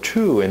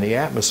CO2 in the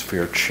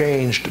atmosphere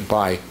changed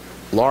by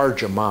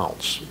large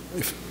amounts.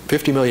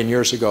 50 million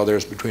years ago,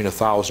 there's between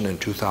 1,000 and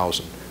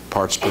 2,000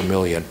 parts per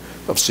million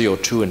of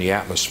CO2 in the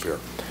atmosphere.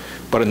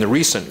 But in the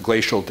recent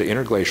glacial to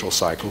interglacial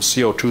cycles,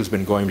 CO2 has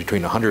been going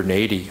between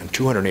 180 and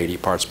 280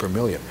 parts per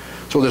million.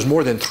 So there's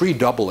more than 3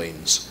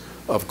 doublings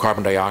of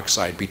carbon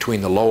dioxide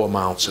between the low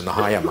amounts and the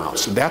high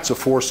amounts. And that's a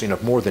forcing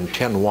of more than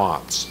 10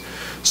 watts.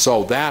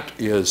 So that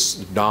is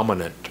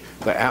dominant.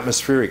 The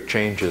atmospheric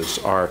changes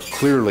are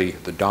clearly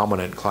the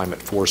dominant climate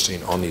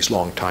forcing on these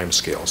long time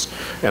scales.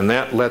 And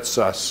that lets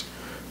us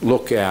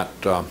look at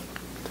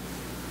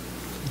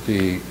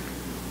the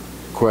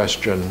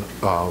question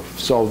of,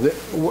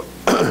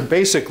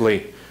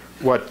 basically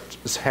what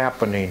is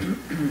happening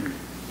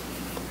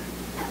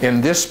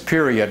in this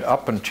period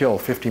up until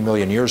 50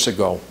 million years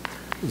ago,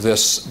 the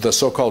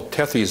so-called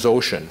Tethys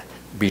Ocean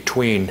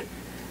between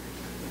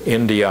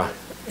India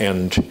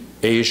and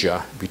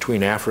Asia,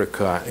 between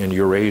Africa and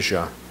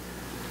Eurasia,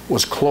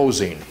 was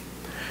closing.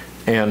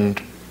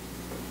 And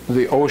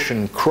the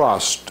ocean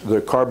crust,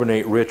 the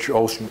carbonate-rich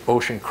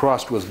ocean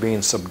crust, was being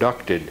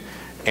subducted,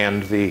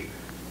 and the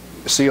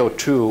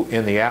CO2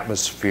 in the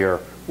atmosphere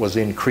was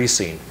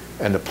increasing,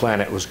 and the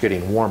planet was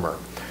getting warmer.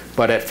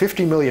 But at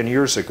 50 million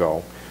years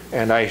ago,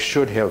 and I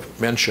should have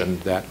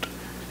mentioned that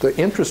the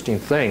interesting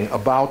thing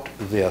about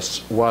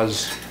this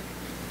was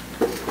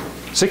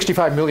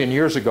 65 million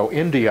years ago,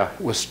 India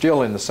was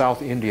still in the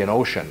South Indian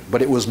Ocean,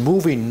 but it was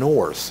moving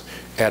north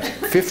at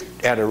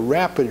a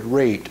rapid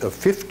rate of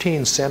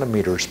 15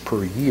 centimeters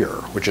per year,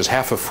 which is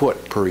 1/2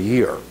 foot per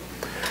year.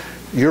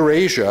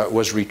 Eurasia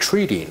was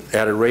retreating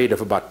at a rate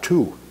of about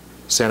 2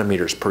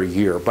 centimeters per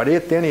year, but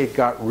then it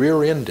got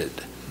rear-ended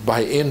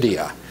by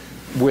India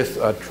with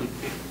a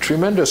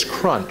tremendous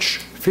crunch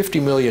 50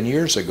 million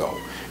years ago,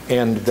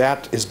 and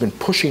that has been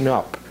pushing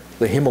up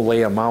the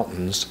Himalaya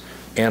mountains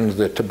and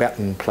the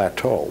Tibetan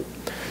plateau,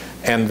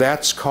 and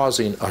that's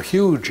causing a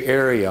huge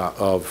area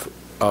of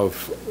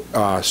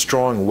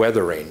strong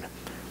weathering,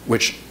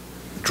 which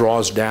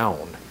draws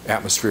down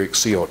atmospheric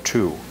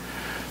CO2.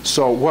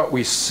 So what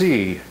we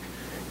see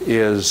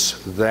is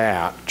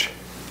that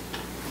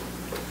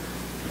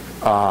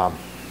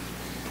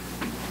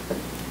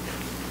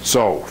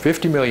so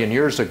 50 million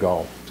years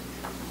ago,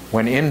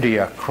 when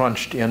India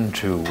crunched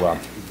into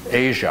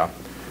Asia,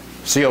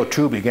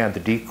 CO2 began to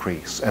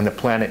decrease and the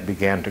planet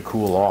began to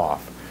cool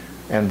off.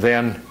 And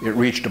then it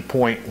reached a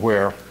point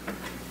where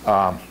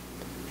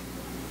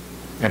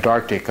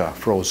Antarctica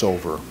froze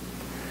over.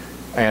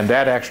 And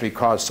that actually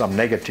caused some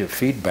negative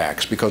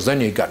feedbacks, because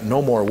then you got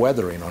no more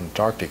weathering on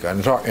Antarctica.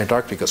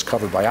 Antarctica is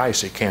covered by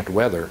ice, it can't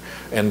weather.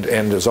 And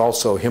there's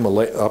also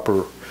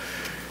upper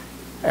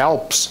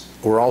Alps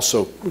were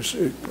also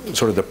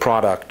sort of the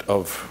product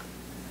of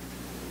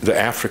the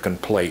African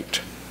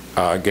plate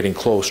getting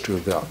close to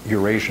the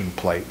Eurasian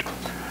plate.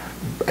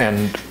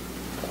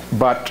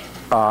 But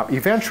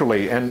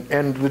eventually,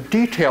 and the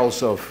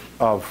details of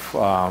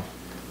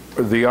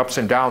the ups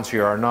and downs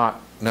here are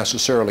not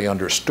necessarily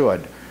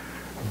understood,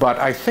 but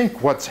I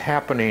think what's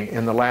happening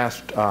in the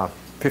last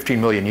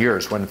 15 million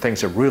years, when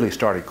things have really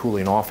started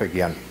cooling off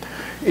again,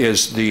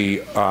 is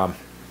the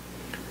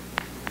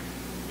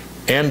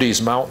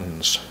Andes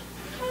Mountains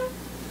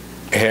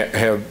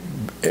have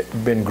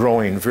been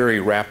growing very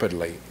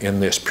rapidly in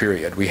this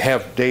period. We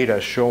have data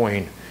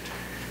showing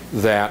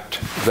that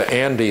the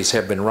Andes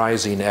have been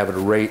rising at a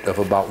rate of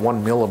about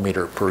 1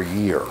 millimeter per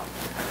year,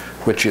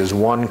 which is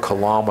 1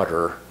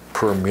 kilometer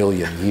per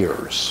million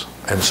years.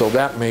 And so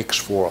that makes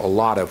for a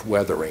lot of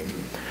weathering.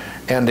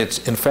 And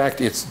it's, in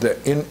fact, it's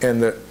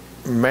the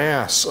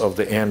mass of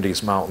the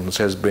Andes Mountains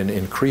has been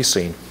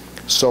increasing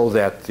so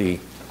that the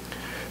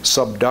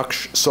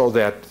subduction,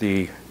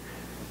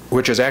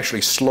 which has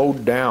actually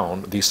slowed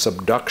down the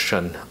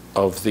subduction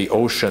of the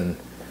ocean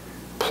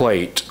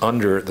plate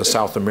under the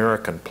South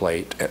American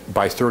plate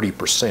by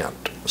 30%.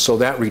 So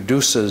that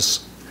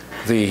reduces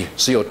the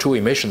CO2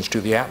 emissions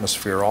to the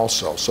atmosphere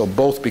also. So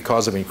both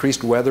because of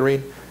increased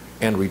weathering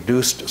and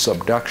reduced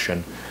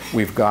subduction,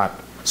 we've got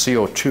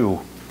CO2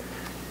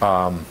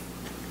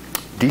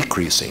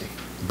 decreasing,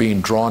 being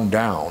drawn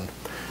down.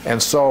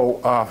 And so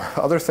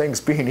other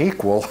things being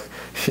equal,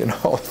 you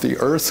know, the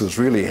Earth is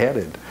really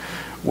headed,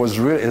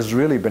 has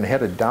really been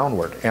headed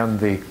downward.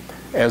 And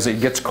as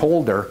it gets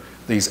colder,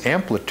 these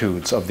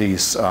amplitudes of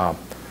these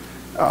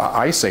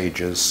ice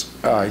ages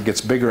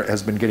gets bigger,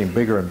 has been getting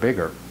bigger and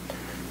bigger.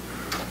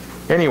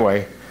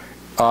 Anyway,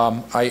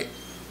 I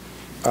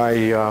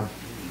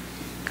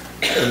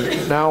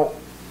am now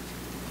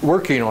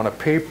working on a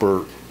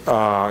paper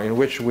in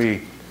which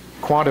we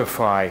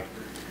quantify,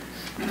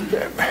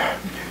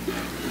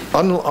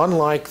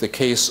 unlike the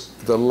case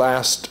the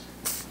last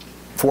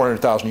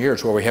 400,000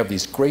 years where we have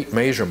these great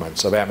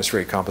measurements of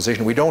atmospheric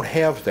composition, we don't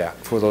have that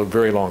for the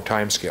very long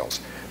time scales.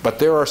 But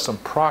there are some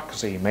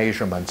proxy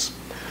measurements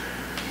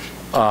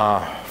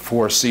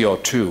for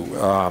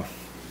CO2.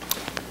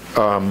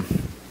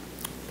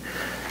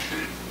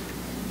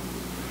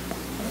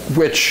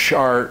 Which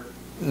are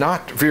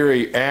not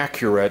very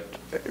accurate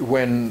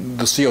when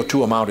the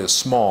CO2 amount is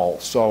small.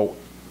 So,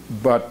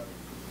 but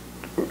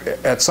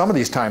at some of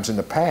these times in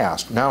the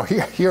past, now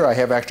here I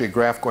have actually a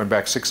graph going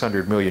back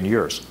 600 million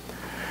years.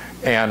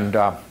 And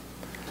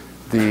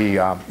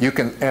you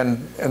can,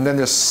 and then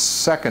this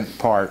second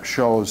part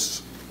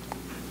shows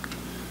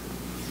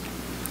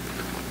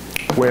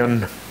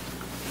when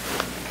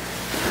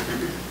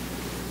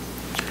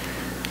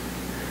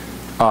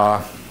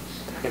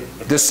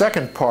this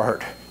second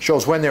part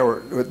shows when there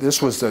were,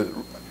 this was the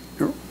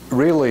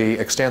really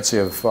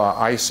extensive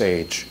ice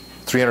age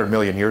 300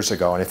 million years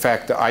ago. And in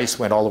fact, the ice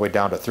went all the way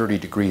down to 30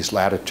 degrees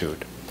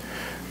latitude.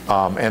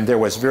 And there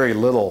was very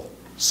little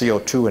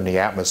CO2 in the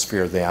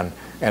atmosphere then.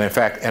 And in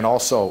fact, and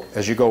also,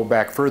 as you go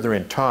back further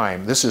in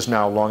time, this is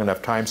now long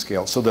enough time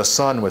scale. So the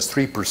sun was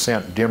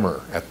 3%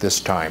 dimmer at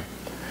this time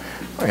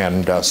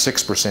and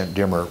 6%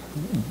 dimmer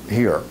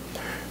here.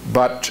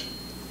 But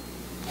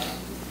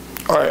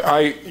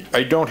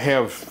I don't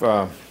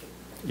have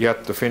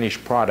yet the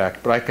finished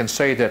product, but I can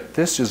say that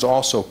this is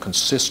also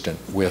consistent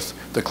with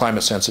the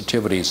climate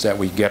sensitivities that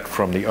we get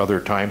from the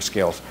other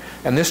timescales.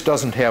 And this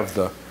doesn't have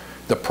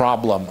the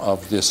problem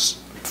of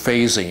this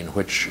phasing,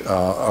 which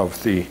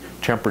of the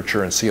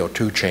temperature and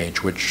CO2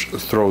 change, which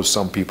throws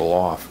some people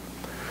off.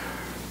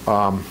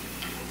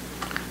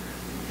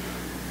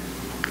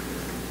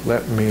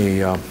 Let me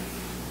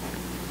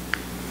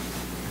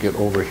get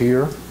over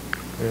here,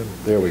 and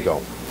there we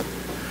go.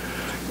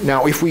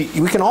 Now, if we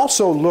can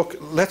also look,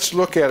 let's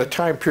look at a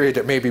time period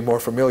that may be more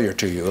familiar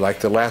to you, like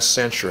the last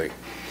century.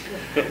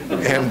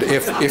 And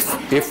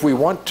if we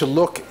want to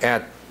look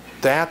at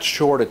that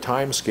short a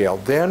time scale,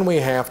 then we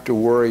have to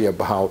worry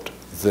about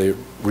the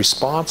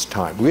response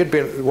time.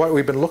 What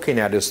we've been looking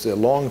at is the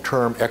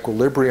long-term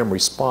equilibrium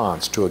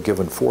response to a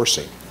given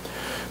forcing.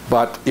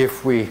 But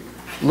if we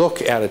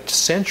look at a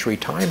century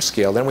time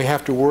scale, then we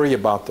have to worry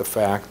about the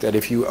fact that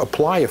if you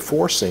apply a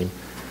forcing,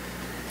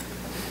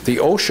 the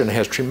ocean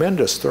has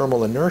tremendous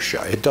thermal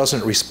inertia. It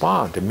doesn't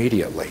respond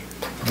immediately.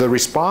 The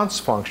response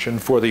function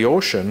for the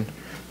ocean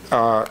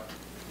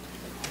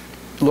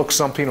looks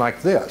something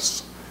like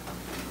this.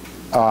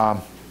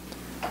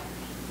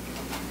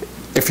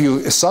 If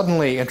you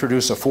suddenly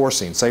introduce a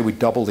forcing, say we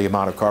double the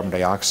amount of carbon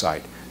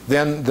dioxide,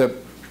 then the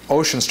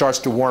ocean starts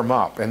to warm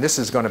up, and this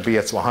is going to be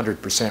its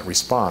 100%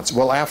 response.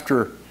 Well,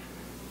 after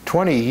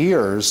 20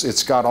 years,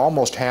 it's got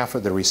almost half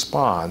of the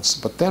response,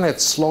 but then it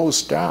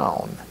slows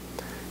down.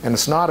 And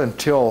it's not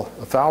until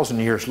 1,000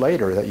 years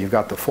later that you've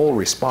got the full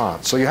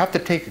response. So you have to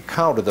take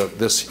account of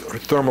this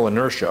thermal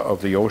inertia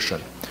of the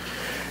ocean.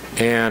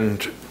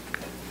 And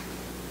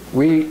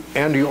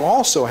you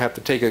also have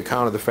to take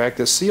account of the fact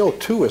that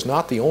CO2 is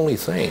not the only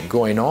thing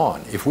going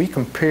on. If we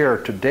compare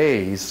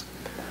today's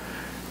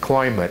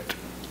climate,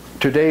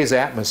 today's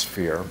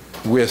atmosphere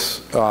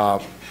with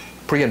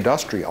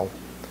pre-industrial,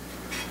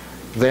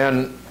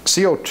 then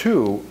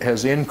CO2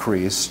 has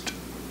increased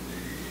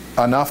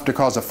enough to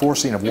cause a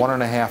forcing of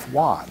 1.5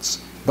 watts.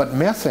 But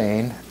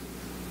methane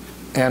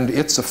and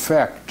its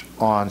effect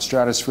on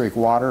stratospheric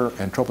water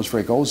and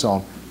tropospheric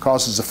ozone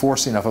causes a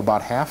forcing of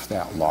about half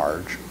that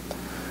large.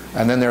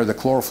 And then there are the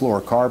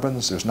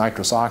chlorofluorocarbons, there's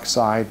nitrous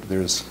oxide,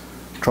 there's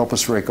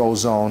tropospheric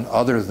ozone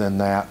other than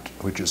that,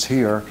 which is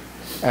here,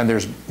 and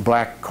there's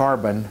black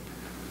carbon,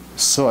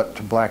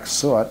 soot, black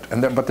soot,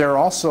 but there are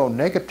also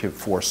negative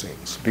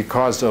forcings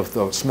because of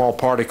the small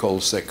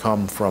particles that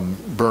come from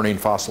burning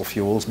fossil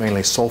fuels,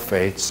 mainly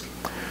sulfates.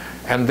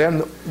 And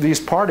then these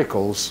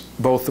particles,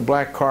 both the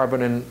black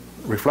carbon and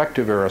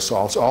reflective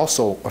aerosols,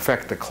 also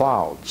affect the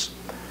clouds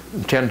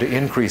and tend to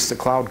increase the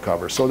cloud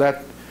cover. So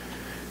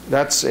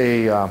that's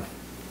a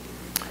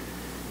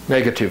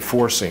negative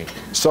forcing.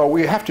 So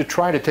we have to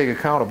try to take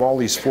account of all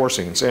these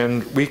forcings,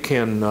 and we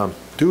can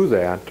do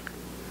that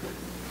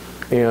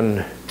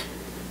in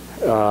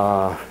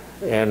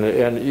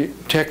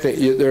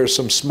technically there's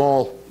some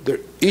small,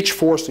 each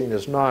forcing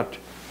is not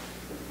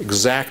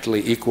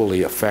exactly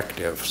equally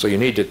effective. So you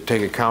need to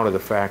take account of the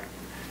fact,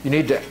 you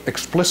need to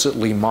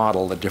explicitly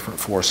model the different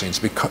forcings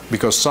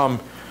because some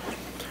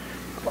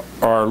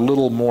are a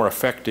little more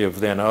effective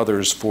than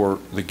others for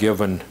the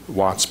given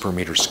watts per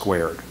meter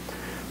squared.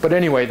 But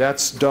anyway,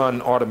 that's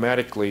done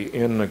automatically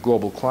in the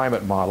global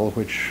climate model,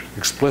 which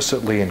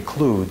explicitly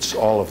includes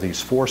all of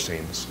these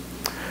forcings.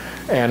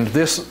 And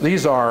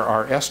these are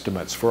our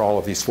estimates for all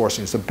of these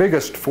forcings. The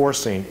biggest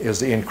forcing is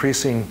the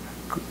increasing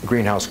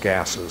greenhouse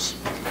gases.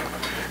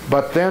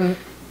 But then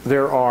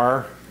there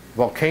are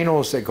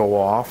volcanoes that go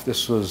off.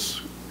 This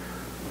was,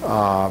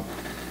 I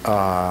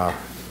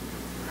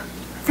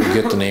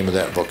forget the name of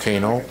that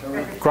volcano,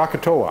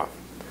 Krakatoa.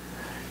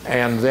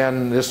 And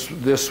then this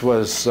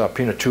was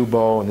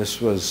Pinatubo, and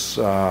this was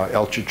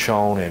El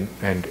Chichon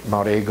and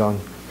Mount Agung.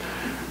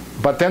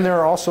 But then there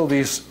are also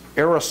these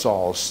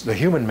aerosols, the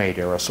human-made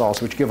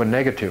aerosols, which give a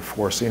negative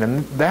forcing,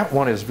 and that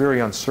one is very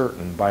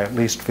uncertain by at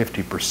least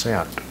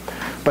 50%.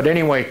 But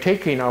anyway,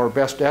 taking our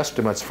best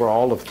estimates for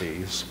all of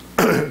these,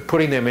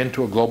 putting them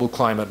into a global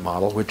climate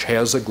model, which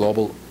has a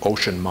global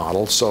ocean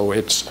model, so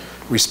its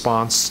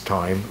response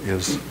time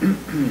is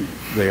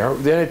there,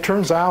 then it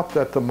turns out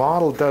that the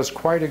model does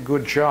quite a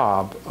good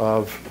job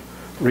of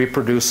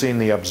reproducing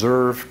the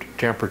observed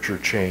temperature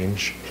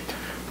change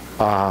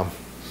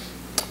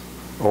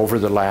over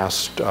the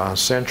last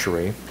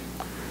century.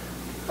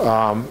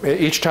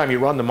 Each time you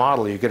run the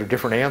model, you get a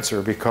different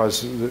answer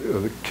because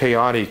of the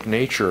chaotic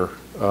nature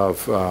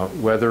of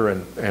weather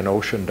and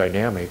ocean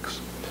dynamics.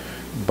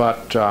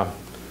 But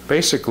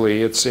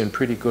basically, it's in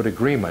pretty good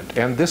agreement.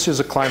 And this is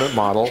a climate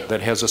model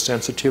that has a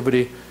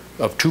sensitivity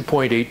of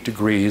 2.8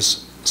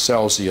 degrees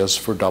Celsius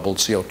for doubled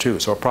CO2,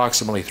 so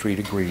approximately 3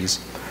 degrees.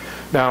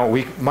 Now,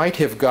 we might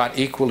have got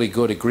equally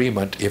good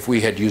agreement if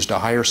we had used a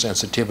higher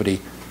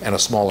sensitivity and a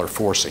smaller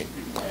forcing.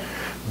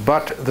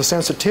 But the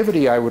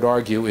sensitivity, I would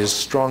argue, is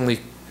strongly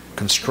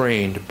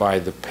constrained by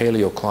the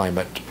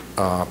paleoclimate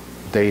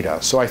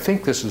data. So I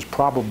think this is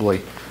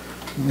probably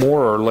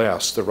more or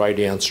less the right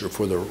answer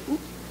for the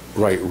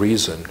right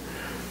reason.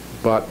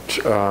 But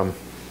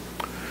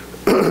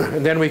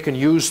and then we can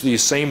use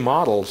these same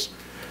models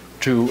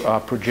to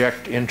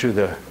project into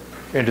the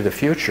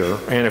future.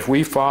 And if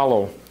we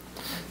follow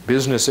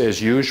business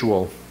as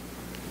usual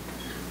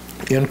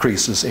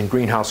increases in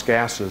greenhouse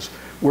gases,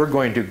 we're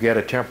going to get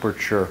a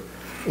temperature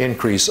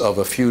increase of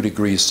a few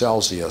degrees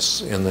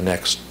Celsius in the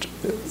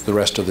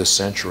rest of this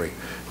century,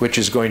 which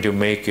is going to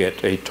make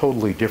it a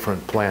totally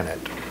different planet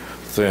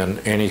than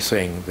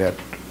anything that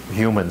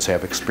humans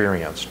have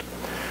experienced.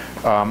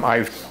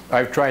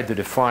 I've tried to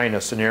define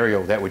a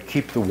scenario that would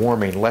keep the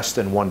warming less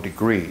than 1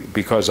 degree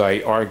because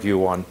I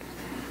argue on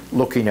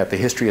looking at the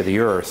history of the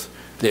Earth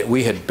that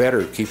we had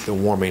better keep the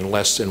warming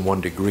less than 1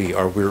 degree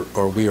or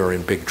we are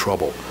in big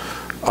trouble.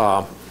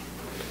 Why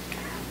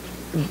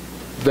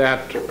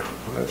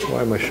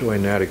am I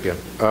showing that again?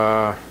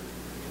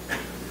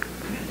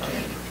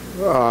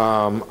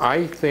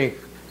 I think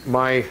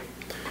my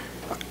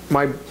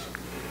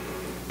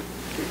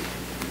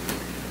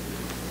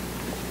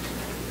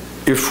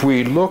if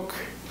we look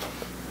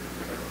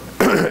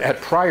at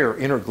prior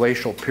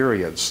interglacial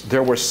periods,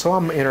 there were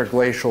some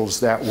interglacials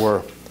that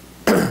were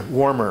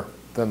warmer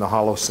than the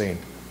Holocene.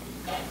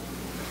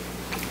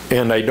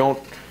 And I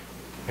don't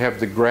have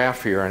the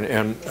graph here,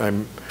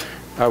 and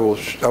I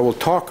will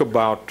talk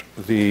about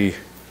the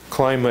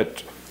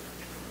climate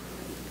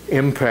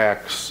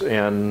impacts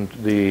and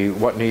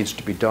what needs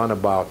to be done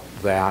about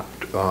that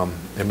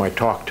in my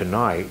talk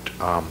tonight.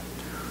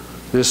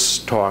 This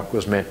talk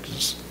was meant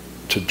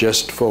to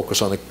just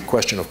focus on the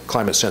question of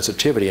climate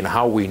sensitivity and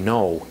how we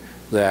know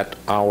that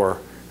our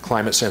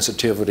climate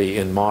sensitivity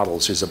in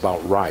models is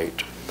about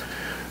right.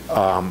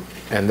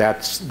 And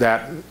that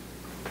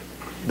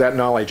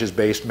knowledge is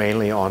based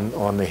mainly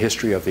on the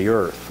history of the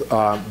Earth.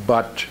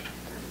 But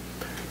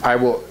I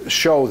will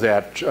show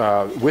that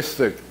with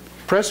the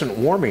present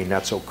warming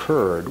that's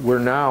occurred, we're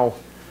now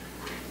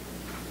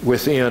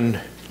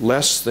within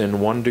less than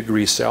 1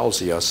 degree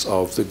Celsius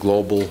of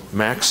the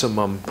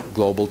maximum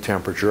global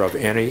temperature of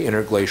any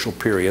interglacial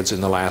periods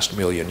in the last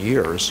 1,000,000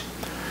 years.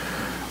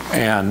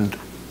 And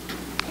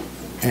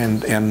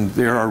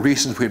there are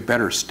reasons we'd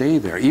better stay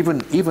there.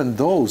 Even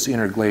those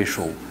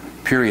interglacial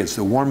periods,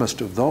 the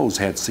warmest of those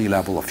had sea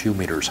level a few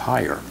meters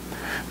higher.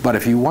 But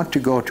if you want to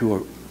go to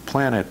a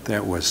planet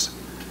that was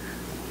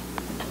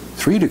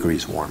 3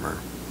 degrees warmer,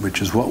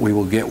 which is what we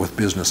will get with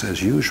business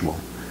as usual,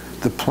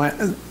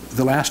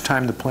 the last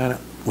time the planet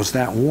was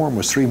that warm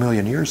was 3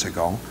 million years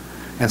ago,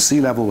 and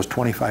sea level was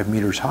 25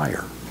 meters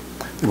higher.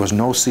 There was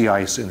no sea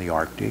ice in the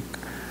Arctic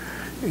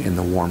in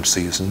the warm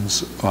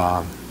seasons,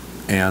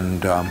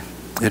 and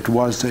it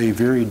was a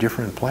very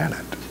different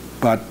planet.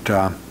 But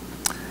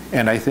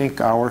and I think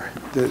one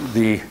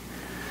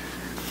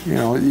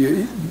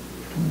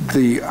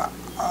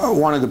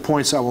of the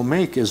points I will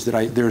make is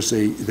that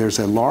there's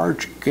a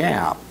large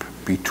gap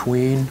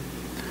between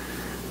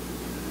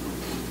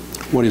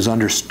what is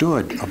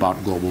understood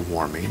about global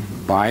warming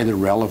by the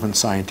relevant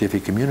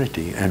scientific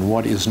community and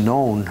what is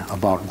known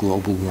about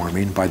global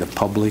warming by the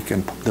public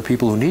and the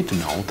people who need to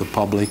know, the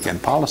public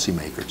and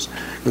policymakers.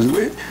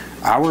 Because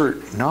our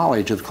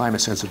knowledge of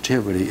climate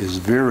sensitivity is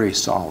very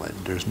solid.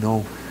 There's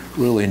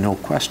really no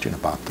question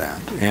about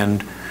that.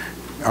 And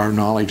our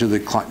knowledge of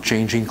the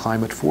changing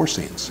climate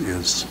forcings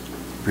is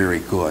very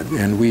good.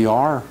 And we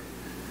are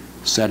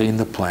setting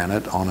the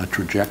planet on a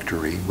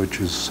trajectory which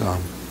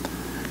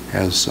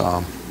has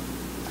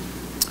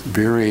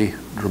very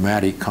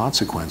dramatic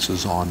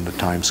consequences on the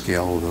time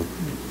scale of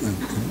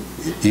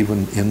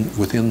even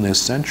within this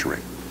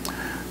century.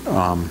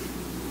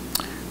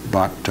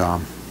 But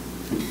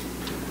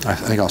I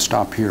think I'll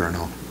stop here and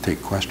I'll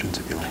take questions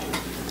if you like.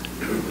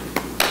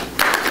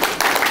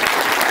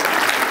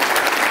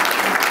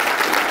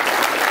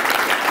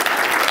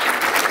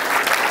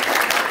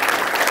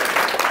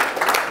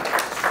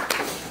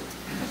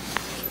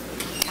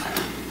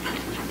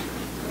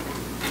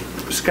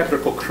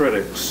 Skeptical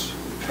critics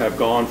have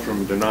gone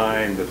from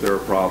denying that there are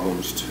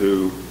problems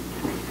to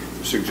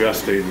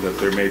suggesting that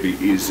there may be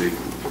easy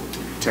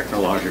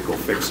technological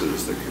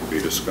fixes that can be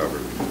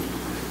discovered.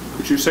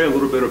 Could you say a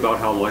little bit about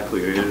how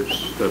likely it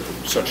is that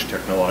such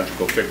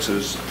technological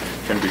fixes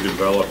can be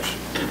developed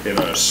in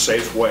a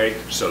safe way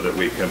so that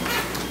we can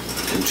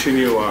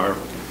continue our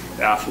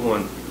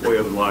affluent way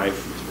of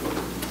life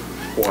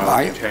while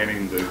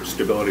maintaining the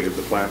stability of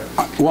the planet?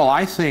 Well,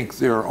 I think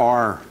there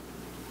are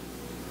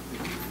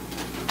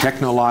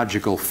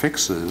technological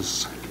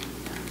fixes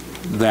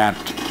that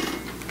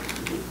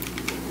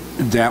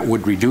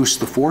would reduce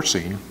the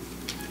forcing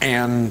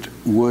and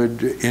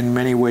would in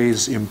many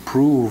ways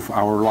improve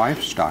our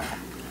lifestyle.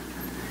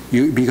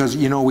 Because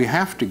we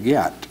have to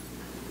get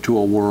to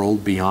a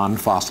world beyond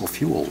fossil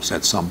fuels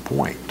at some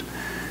point.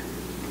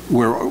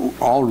 We're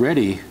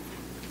already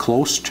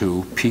close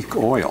to peak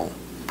oil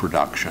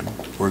production.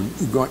 We're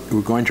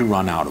going to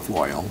run out of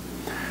oil.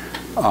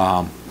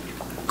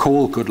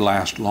 Coal could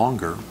last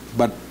longer.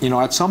 But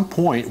at some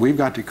point we've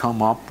got to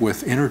come up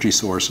with energy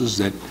sources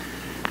that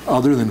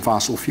other than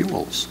fossil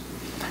fuels.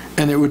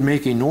 And it would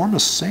make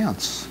enormous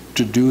sense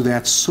to do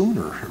that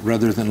sooner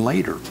rather than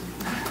later,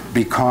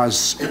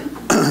 because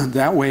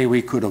that way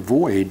we could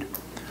avoid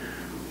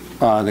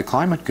the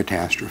climate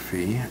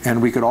catastrophe,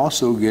 and we could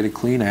also get a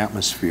clean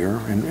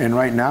atmosphere. And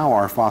right now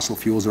our fossil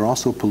fuels are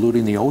also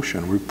polluting the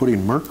ocean. We're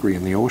putting mercury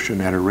in the ocean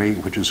at a rate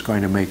which is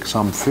going to make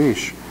some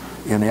fish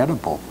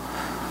inedible.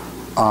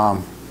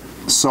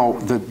 So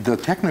the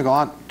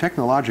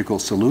technological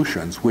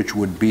solutions which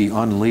would be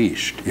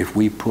unleashed if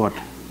we put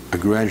a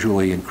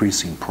gradually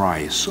increasing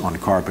price on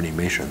carbon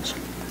emissions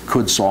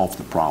could solve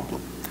the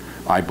problem,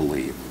 I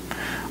believe.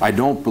 I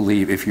don't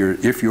believe if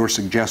you're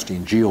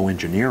suggesting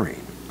geoengineering.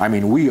 I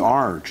mean, we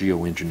are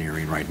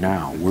geoengineering right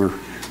now.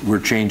 We're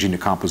changing the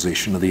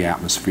composition of the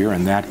atmosphere,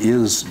 and that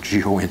is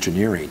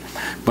geoengineering.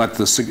 But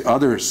the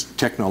other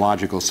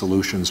technological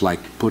solutions, like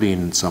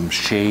putting some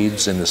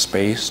shades in the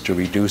space to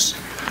reduce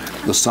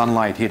the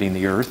sunlight hitting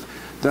the Earth,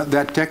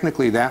 that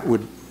technically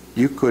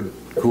you could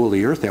cool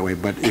the Earth that way.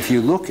 But if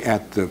you look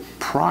at the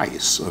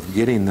price of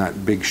getting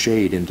that big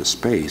shade into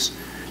space,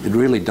 it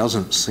really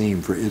doesn't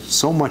seem it's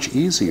so much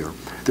easier.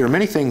 There are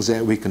many things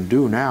that we can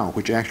do now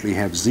which actually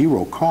have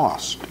zero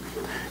cost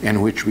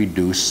and which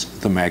reduce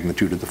the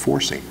magnitude of the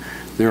forcing.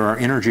 There are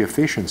energy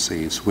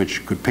efficiencies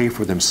which could pay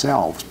for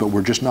themselves, but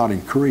we're just not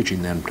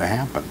encouraging them to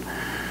happen.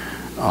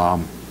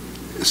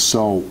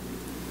 So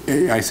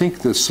I think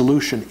the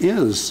solution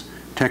is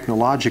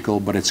technological,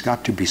 but it's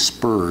got to be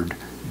spurred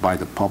by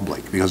the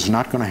public, because it's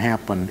not going to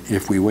happen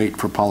if we wait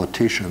for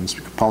politicians.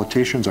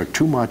 Politicians are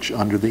too much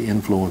under the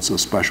influence of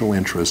special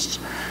interests.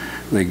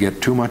 They get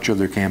too much of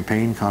their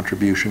campaign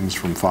contributions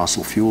from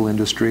fossil fuel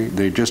industry.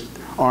 They just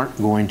aren't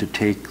going to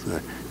take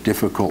the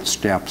difficult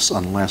steps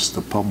unless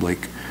the public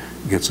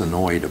gets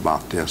annoyed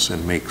about this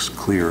and makes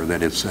clear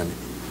that it's an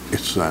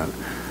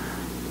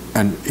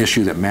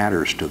issue that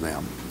matters to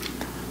them.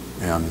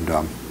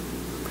 And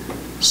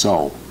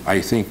so I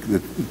think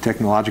the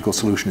technological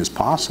solution is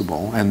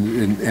possible,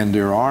 and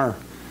there are,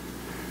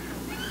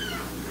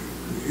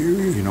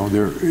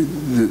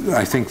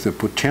 I think the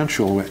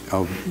potential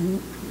of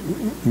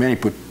many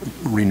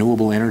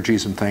renewable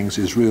energies and things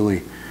is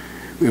really,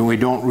 we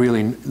don't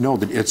really know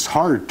that. It's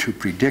hard to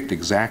predict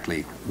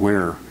exactly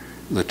where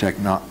the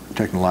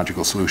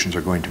technological solutions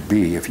are going to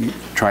be. If you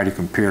try to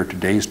compare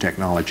today's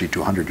technology to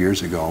 100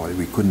 years ago,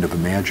 we couldn't have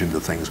imagined the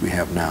things we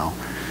have now.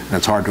 And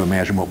it's hard to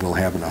imagine what we'll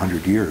have in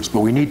 100 years. But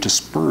we need to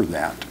spur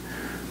that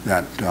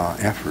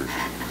effort.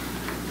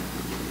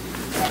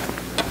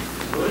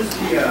 What does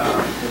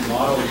the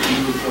model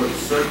do for the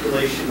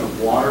circulation of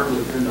water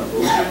within the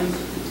oceans?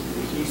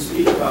 Can you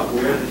speak about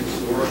where the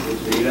historical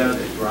data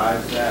that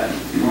drives that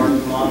part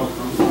of the model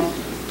comes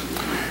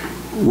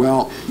from?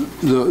 Well,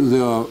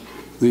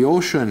 the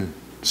ocean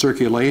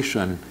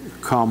circulation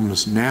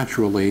comes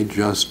naturally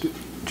just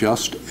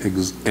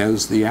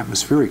as the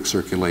atmospheric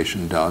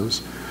circulation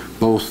does.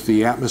 Both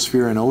the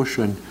atmosphere and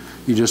ocean,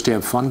 you just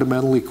have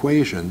fundamental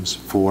equations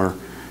for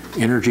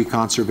energy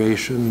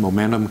conservation,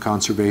 momentum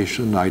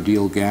conservation,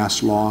 ideal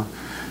gas law,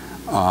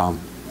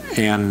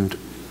 and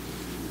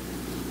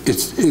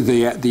it's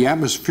the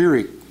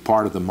atmospheric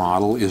part of the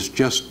model is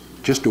just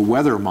a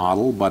weather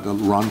model, but it'll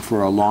run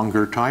for a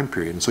longer time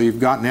period. And so you've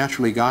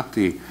naturally got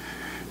the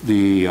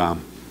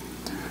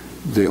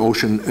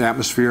ocean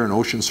atmosphere and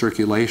ocean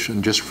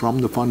circulation just from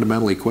the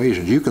fundamental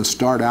equations. You can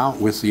start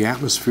out with the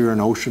atmosphere and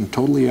ocean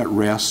totally at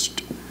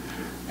rest,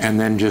 and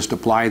then just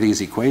apply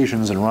these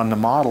equations and run the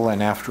model,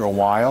 and after a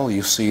while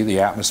you see the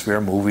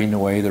atmosphere moving the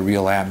way the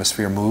real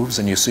atmosphere moves,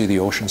 and you see the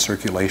ocean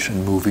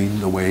circulation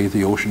moving the way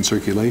the ocean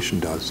circulation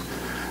does.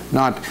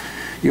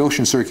 The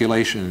ocean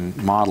circulation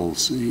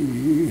models,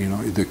 you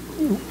know, the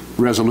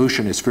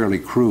resolution is fairly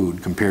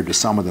crude compared to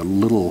some of the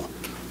little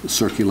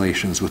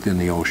circulations within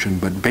the ocean,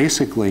 but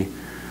basically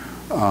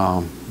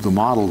the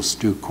models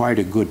do quite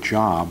a good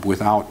job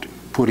without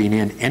putting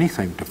in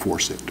anything to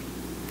force it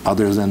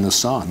other than the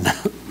sun.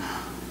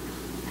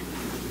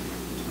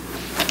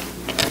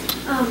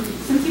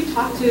 Since you've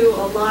talked to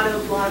a lot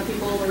of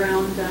people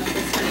around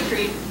this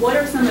country, what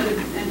are some of the,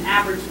 and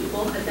average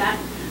people at that,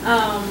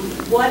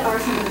 what are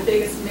some of the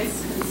biggest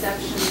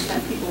misconceptions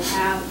that people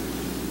have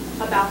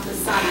about the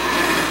science?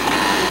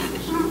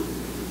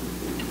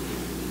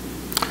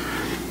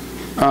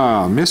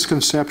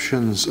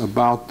 Misconceptions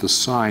about the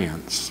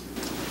science.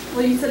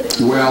 Well, you said that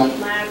lead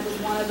lag was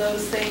one of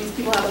those things.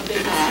 People have a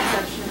big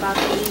misconception about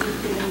the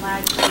lead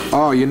lag.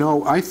 Oh, you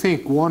know, I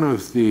think one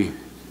of the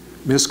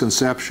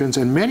misconceptions,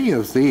 and many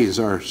of these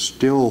are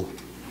still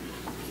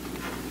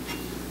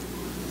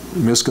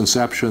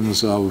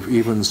misconceptions of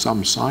even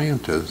some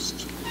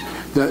scientists.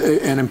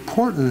 An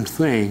important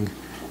thing,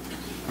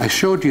 I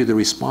showed you the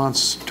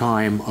response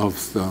time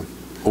of the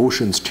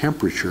ocean's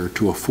temperature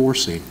to a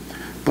forcing,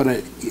 but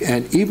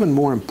an even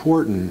more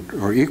important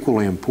or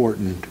equally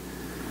important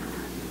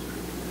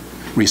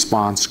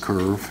response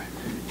curve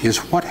is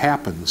what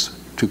happens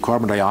to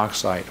carbon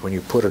dioxide when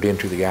you put it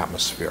into the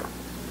atmosphere.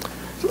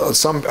 I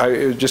was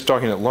just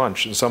talking at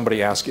lunch, and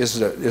somebody asked,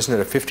 isn't it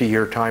a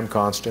 50-year time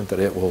constant that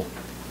it will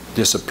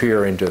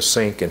disappear into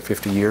sink in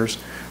 50 years?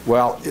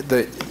 Well,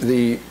 the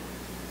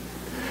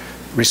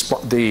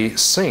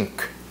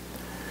sinks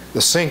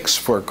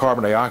for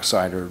carbon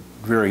dioxide are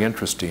very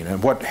interesting.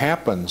 And what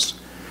happens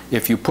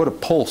if you put a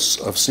pulse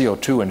of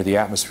CO2 into the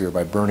atmosphere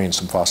by burning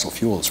some fossil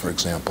fuels, for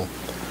example,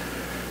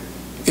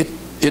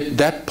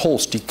 that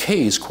pulse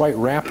decays quite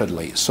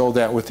rapidly, so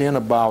that within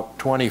about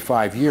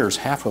 25 years,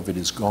 half of it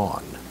is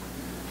gone.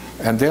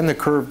 And then the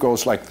curve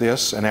goes like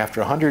this, and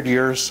after 100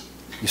 years,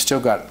 you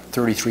still got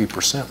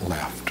 33%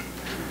 left.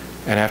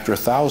 And after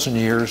 1,000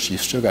 years, you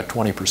still got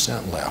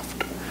 20%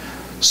 left.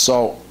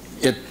 So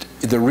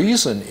the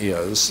reason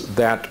is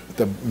that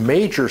the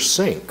major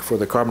sink for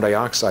the carbon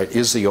dioxide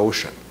is the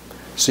ocean.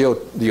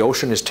 The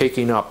ocean is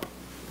taking up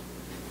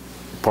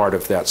part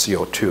of that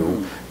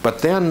CO2, but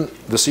then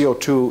the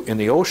CO2 in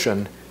the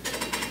ocean,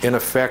 in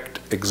effect,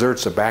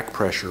 exerts a back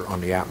pressure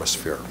on the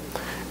atmosphere.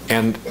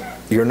 And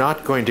you're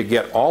not going to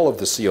get all of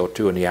the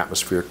CO2 in the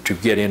atmosphere to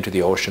get into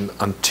the ocean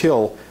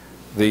until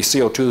the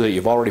CO2 that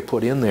you've already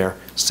put in there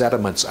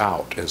sediments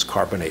out as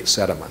carbonate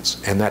sediments,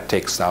 and that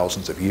takes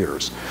thousands of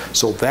years.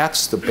 So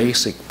that's the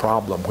basic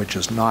problem, which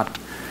is not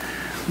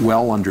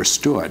well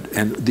understood,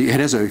 and it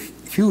has a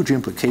huge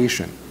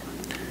implication.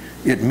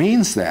 It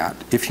means that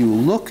if you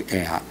look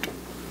at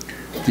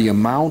the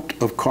amount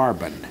of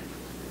carbon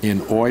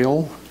in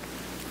oil,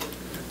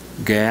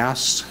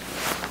 gas,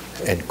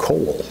 and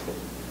coal,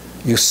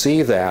 you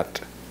see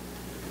that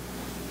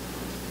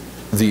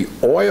the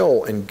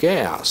oil and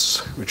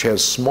gas, which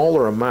has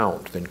smaller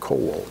amount than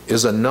coal,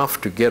 is enough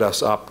to get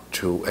us up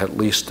to at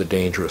least the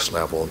dangerous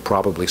level, and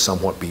probably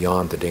somewhat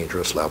beyond the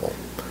dangerous level.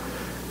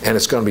 And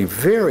it's going to be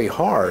very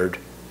hard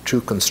to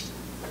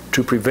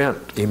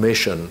prevent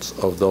emissions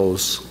of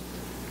those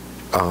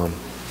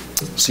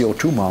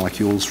CO2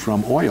 molecules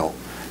from oil,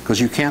 because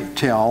you can't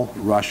tell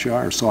Russia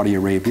or Saudi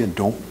Arabia,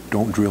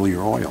 don't drill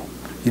your oil.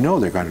 You know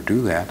they're going to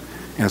do that,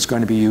 and it's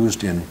going to be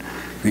used in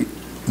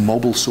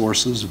mobile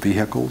sources,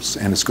 vehicles,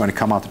 and it's going to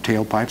come out the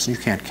tailpipes, and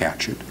you can't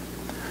catch it.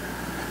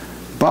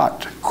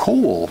 But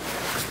coal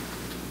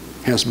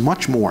has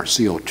much more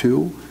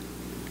CO2,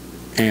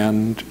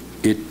 and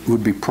it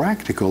would be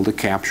practical to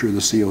capture the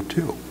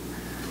CO2.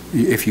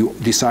 If you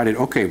decided,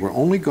 okay, we're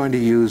only going to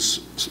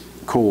use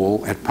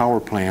coal at power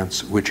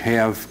plants which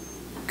have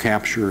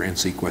capture and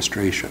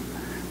sequestration,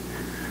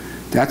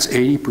 that's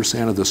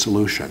 80% of the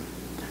solution.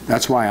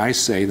 That's why I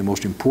say the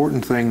most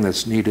important thing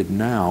that's needed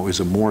now is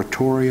a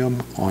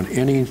moratorium on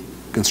any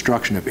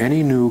construction of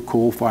any new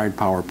coal-fired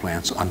power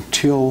plants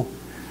until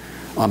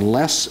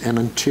unless and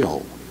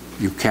until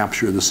you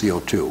capture the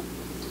CO2.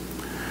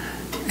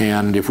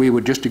 And if we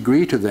would just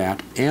agree to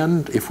that,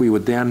 and if we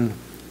would then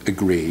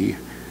agree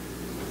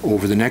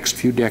over the next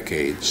few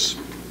decades,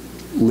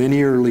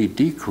 linearly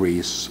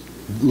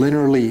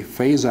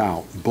phase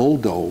out,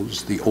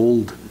 bulldoze the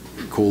old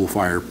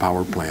coal-fired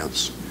power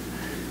plants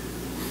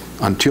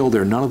until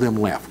there are none of them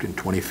left in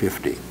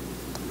 2050,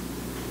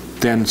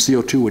 then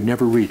CO2 would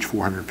never reach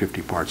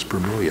 450 parts per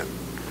million,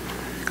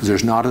 because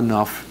there's not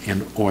enough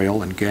in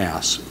oil and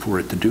gas for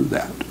it to do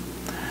that.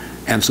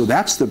 And so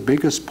that's the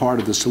biggest part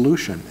of the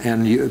solution.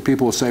 And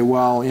people will say,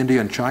 well,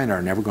 India and China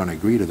are never going to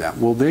agree to that.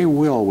 Well, they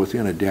will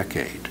within a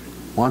decade.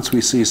 Once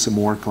we see some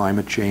more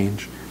climate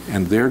change,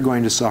 and they're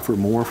going to suffer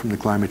more from the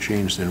climate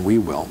change than we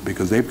will,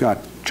 because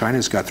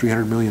China's got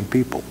 300 million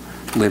people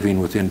living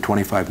within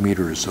 25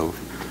 meters of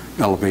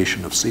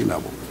elevation of sea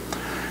level.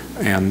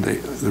 And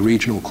the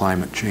regional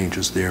climate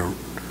changes there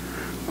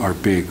are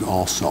big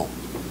also.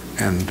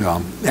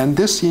 And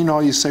this,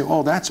 you say,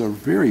 oh, that's a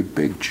very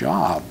big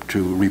job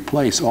to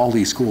replace all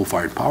these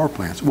coal-fired power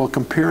plants. Well,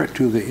 compare it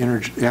to the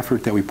energy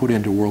effort that we put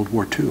into World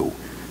War II.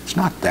 It's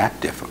not that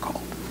difficult.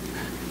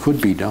 It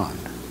could be done.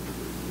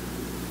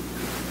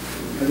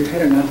 Have you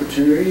had an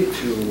opportunity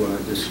to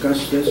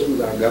discuss this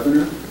with our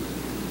governor?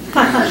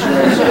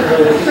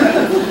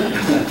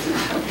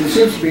 He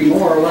seems to be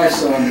more or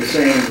less on the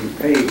same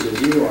page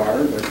as you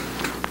are, but...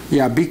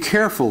 Yeah, be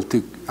careful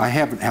to...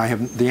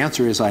 the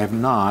answer is I have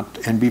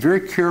not, and be very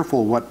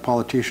careful what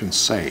politicians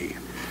say.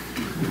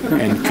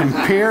 And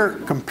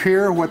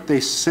compare what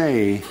they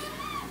say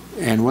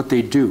and what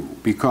they do,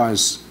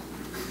 because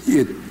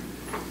it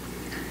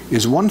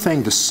is one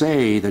thing to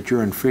say that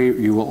you're in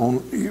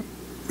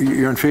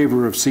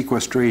favor of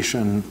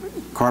sequestration,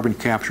 carbon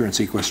capture and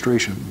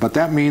sequestration, but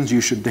that means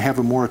you should have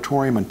a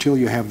moratorium until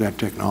you have that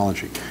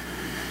technology.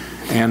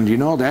 And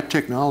that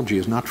technology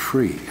is not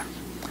free.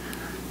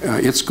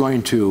 It's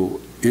going to,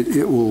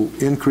 it will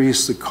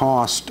increase the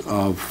cost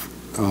of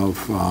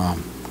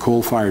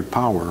coal-fired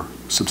power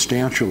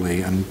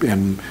substantially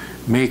and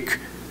make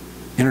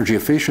energy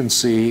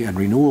efficiency and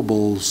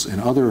renewables and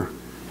other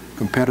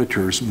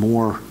competitors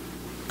more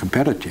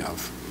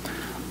competitive.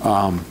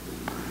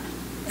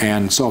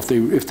 And so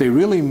if they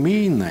really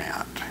mean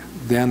that,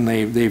 then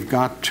they've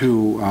got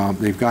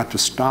to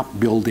stop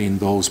building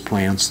those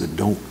plants that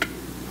don't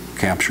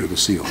capture the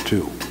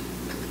CO2.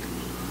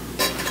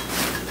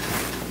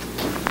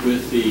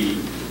 With the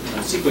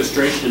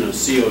sequestration of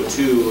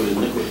CO2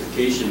 and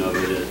liquefaction of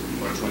it at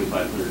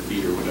 2,500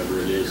 feet or whatever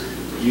it is,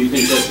 do you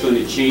think that's going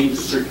to change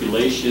the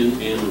circulation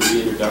and the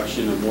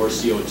reintroduction of more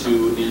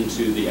CO2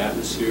 into the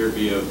atmosphere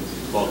via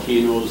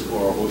volcanoes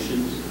or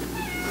oceans?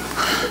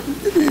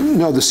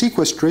 No, the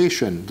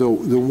sequestration, the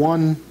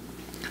one,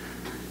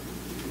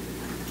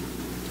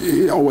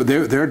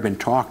 there had been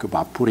talk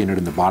about putting it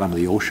in the bottom of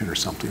the ocean or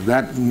something.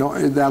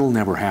 That'll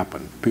never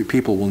happen.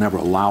 People will never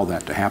allow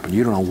that to happen.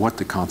 You don't know what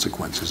the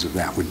consequences of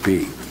that would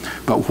be.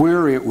 But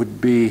where it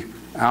would be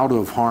out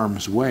of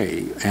harm's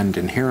way and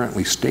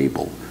inherently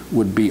stable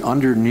would be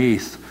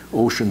underneath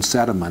ocean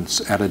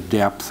sediments at a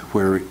depth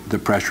where the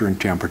pressure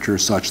and temperature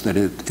is such that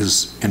it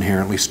is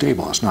inherently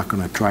stable. It's not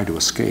going to try to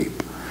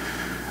escape.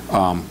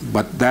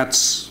 But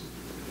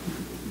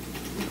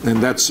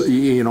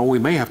we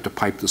may have to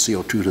pipe the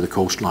CO2 to the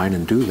coastline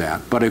and do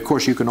that. But of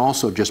course, you can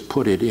also just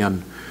put it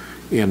in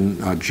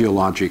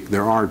geologic,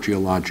 there are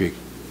geologic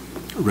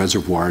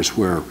reservoirs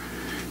where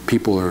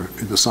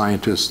the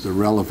scientists, the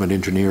relevant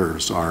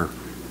engineers are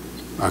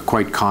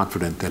quite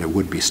confident that it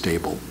would be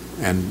stable.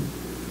 And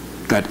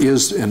that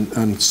is,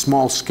 on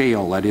small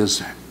scale, that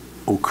is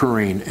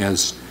occurring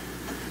as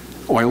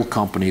oil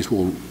companies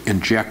will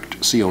inject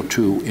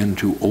CO2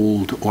 into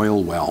old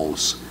oil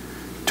wells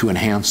to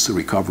enhance the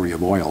recovery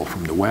of oil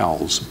from the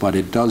wells, but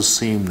it does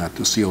seem that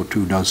the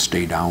CO2 does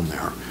stay down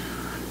there.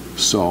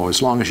 So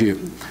as long as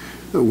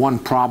the one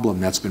problem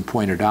that's been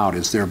pointed out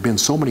is there have been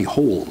so many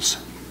holes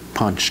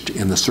punched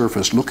in the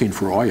surface looking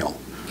for oil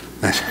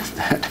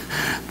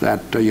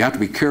that you have to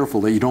be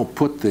careful that you don't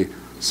put the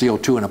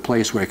CO2 in a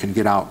place where it can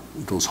get out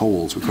those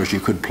holes, because you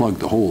could plug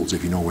the holes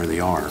if you know where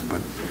they are.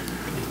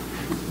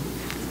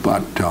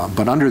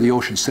 But under the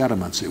ocean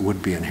sediments, it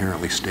would be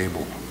inherently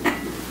stable.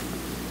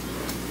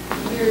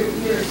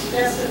 You're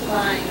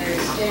specifying or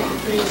stating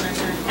pretty much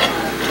on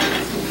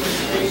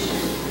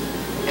sequestration.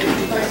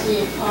 The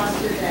question cost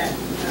of that,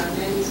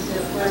 then is the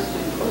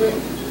question,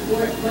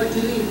 what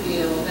do you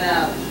feel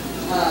about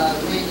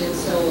wind and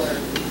solar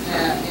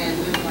and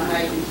liquid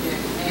hydrogen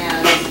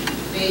as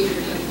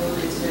major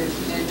components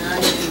and not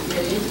even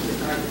get into the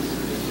carbon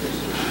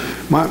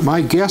sequestration? My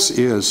guess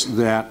is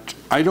that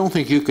I don't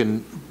think you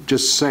can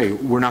just say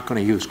we're not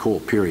going to use coal,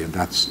 period.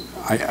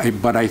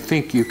 But I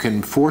think you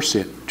can force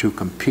it to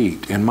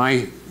compete. And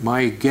my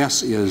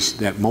guess is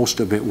that most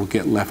of it will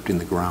get left in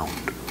the ground.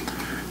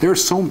 There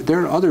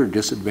are other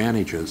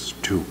disadvantages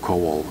to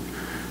coal.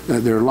 I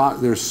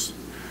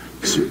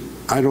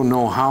don't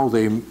know how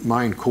they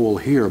mine coal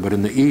here, but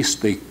in the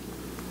east they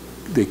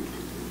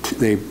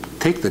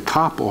take the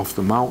top off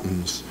the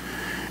mountains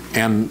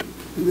and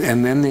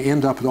and then they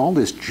end up with all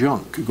this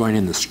junk going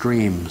in the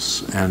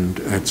streams, and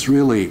it's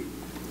really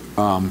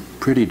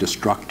pretty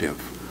destructive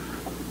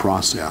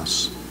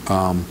process.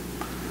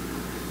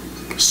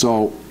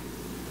 So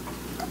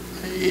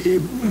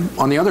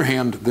on the other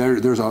hand,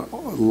 there's a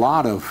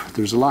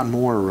lot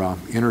more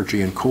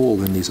energy in coal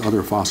than these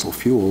other fossil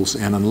fuels,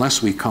 and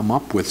unless we come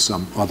up with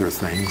some other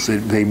things,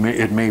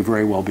 it may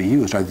very well be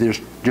used. I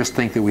just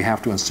think that we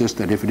have to insist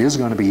that if it is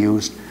going to be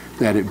used,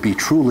 that it be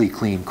truly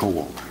clean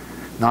coal,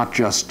 not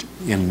just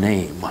in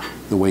name,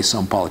 the way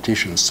some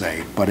politicians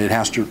say, but it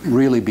has to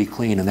really be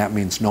clean, and that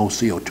means no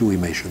CO2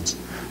 emissions,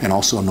 and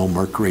also no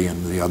mercury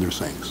and the other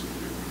things.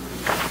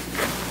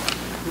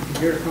 Would you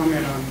care to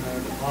comment on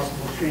the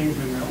possible change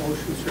in the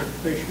ocean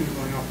circulation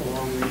going up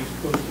along the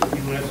east coast of the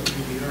U.S.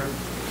 and the Europe?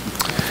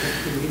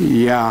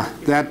 Yeah,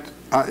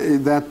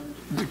 that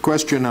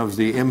question of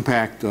the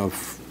impact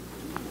of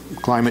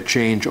climate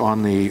change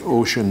on the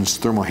ocean's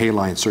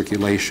thermohaline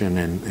circulation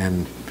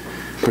and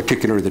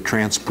particularly the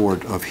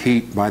transport of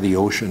heat by the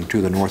ocean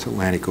to the North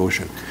Atlantic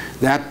Ocean,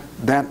 that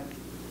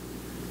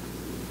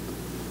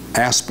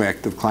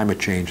aspect of climate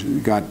change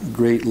got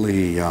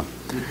greatly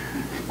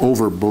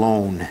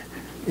overblown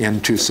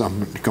into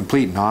some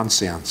complete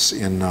nonsense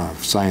in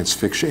science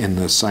fiction, in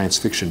the science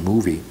fiction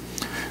movie.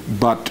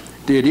 But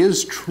it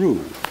is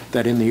true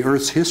that in the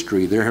Earth's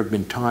history there have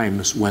been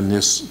times when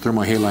this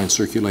thermohaline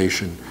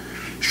circulation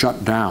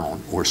shut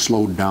down or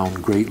slowed down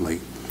greatly,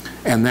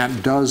 and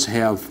that does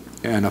have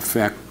an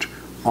effect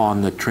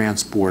on the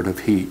transport of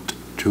heat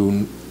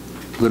to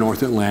the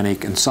North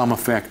Atlantic and some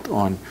effect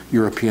on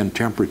European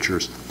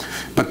temperatures.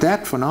 But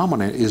that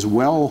phenomenon is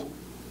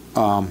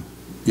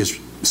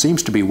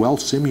seems to be well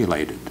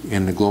simulated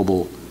in the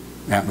global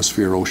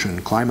atmosphere, ocean,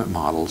 and climate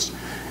models.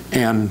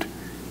 And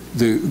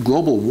the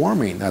global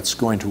warming that's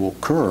going to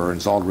occur, and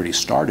has already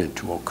started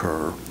to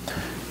occur,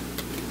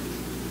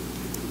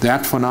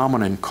 that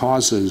phenomenon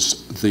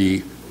causes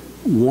the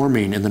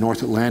warming in the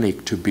North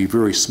Atlantic to be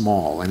very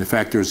small. And in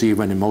fact, there's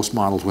even, in most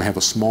models, we have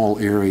a small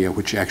area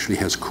which actually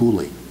has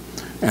cooling.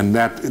 And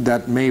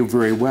that may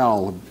very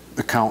well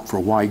account for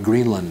why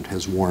Greenland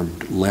has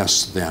warmed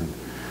less than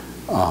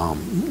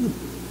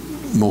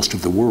most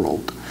of the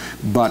world.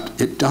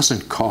 But it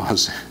doesn't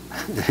cause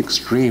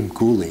extreme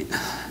cooling.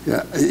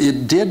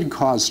 It did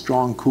cause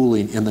strong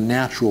cooling in the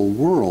natural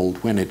world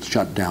when it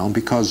shut down,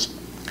 because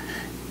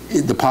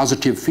the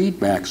positive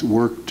feedbacks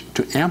worked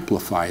to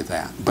amplify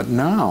that. But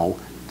now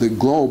the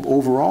globe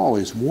overall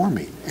is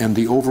warming, and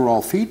the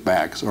overall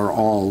feedbacks are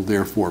all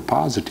therefore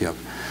positive.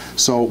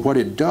 So what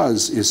it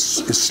does is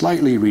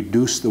slightly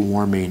reduce the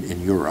warming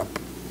in Europe,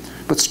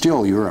 but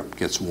still Europe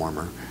gets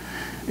warmer.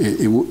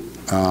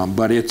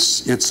 But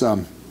it's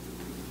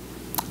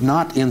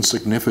not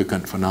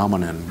insignificant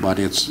phenomenon, but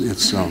it's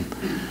a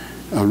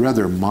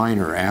rather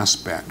minor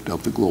aspect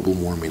of the global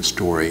warming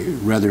story,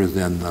 rather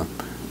than the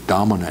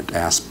dominant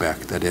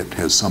aspect that it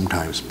has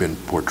sometimes been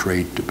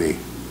portrayed to be.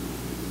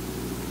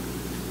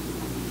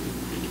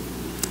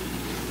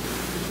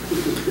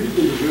 Is the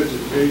treatment of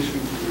vegetation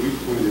a weak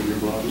point in your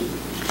body?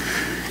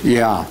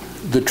 Yeah,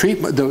 the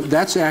treatment,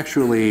 that's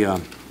actually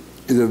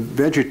the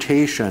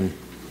vegetation,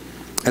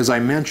 as I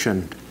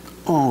mentioned.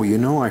 Oh, you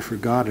know, I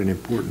forgot an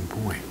important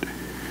point.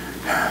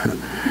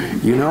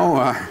 You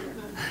know,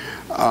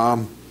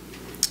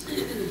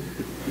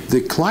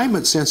 the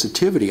climate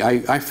sensitivity,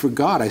 I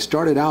forgot. I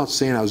started out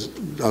saying I was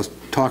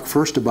talk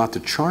first about the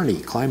Charney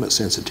climate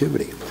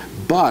sensitivity.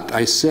 But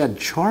I said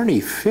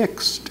Charney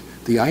fixed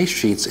the ice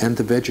sheets and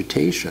the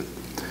vegetation.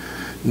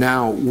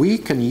 Now, we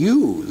can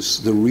use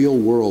the real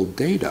world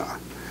data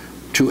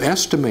to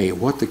estimate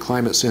what the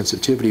climate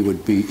sensitivity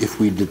would be if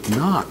we did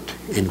not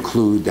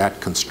include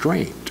that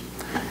constraint.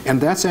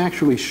 And that's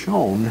actually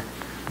shown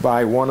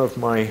by one of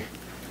my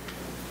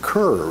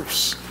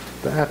curves.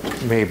 That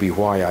may be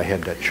why I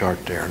had that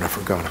chart there and I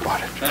forgot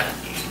about it.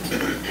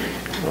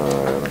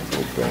 Let's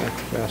go back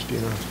fast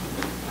enough.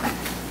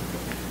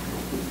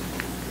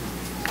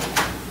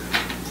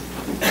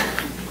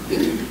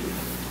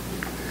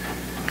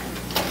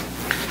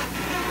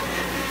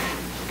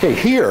 Okay,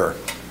 here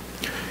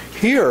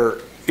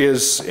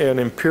is an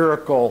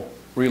empirical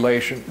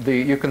relation.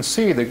 You can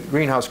see the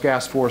greenhouse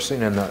gas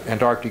forcing and the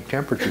Antarctic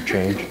temperature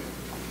change.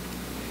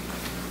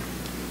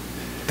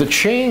 The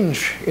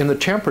change in the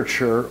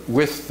temperature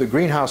with the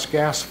greenhouse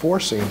gas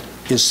forcing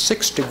is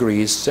 6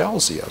 degrees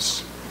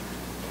Celsius.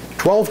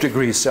 12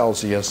 degrees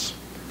Celsius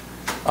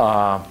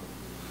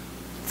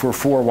for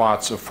 4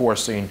 watts of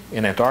forcing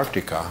in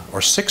Antarctica,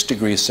 or 6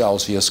 degrees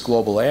Celsius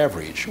global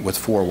average with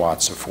 4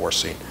 watts of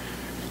forcing.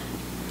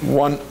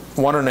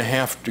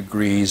 1.5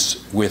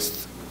 degrees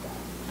with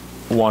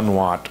 1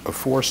 watt of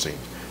forcing.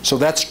 So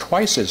that's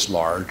twice as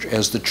large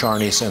as the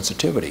Charney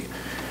sensitivity.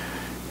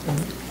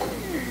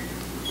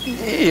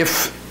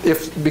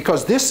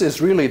 Because this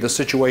is really the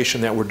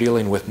situation that we're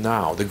dealing with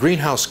now. The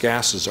greenhouse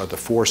gases are the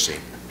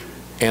forcing,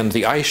 and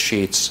the ice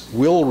sheets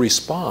will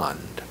respond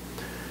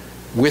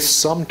with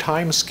some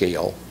time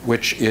scale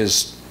which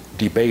is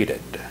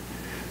debated.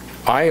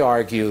 I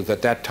argue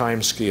that that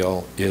time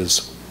scale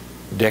is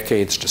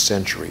decades to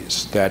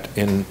centuries, that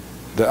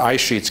the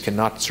ice sheets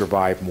cannot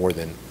survive more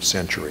than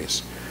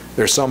centuries.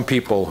 There are some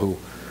people who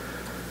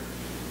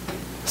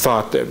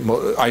thought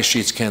that ice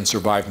sheets can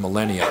survive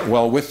millennia.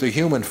 Well, with the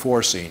human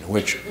forcing,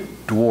 which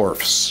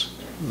dwarfs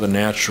the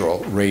natural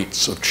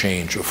rates of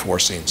change of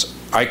forcings,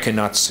 I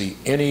cannot see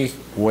any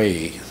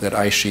way that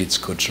ice sheets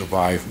could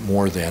survive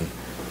more than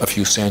a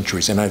few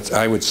centuries. And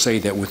I would say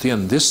that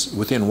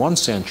within 1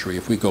 century,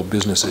 if we go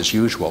business as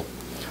usual,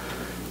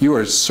 you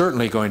are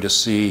certainly going to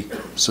see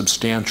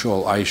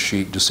substantial ice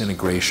sheet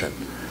disintegration,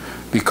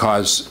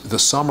 because the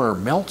summer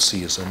melt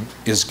season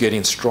is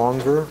getting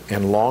stronger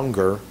and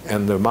longer,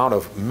 and the amount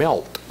of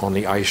melt on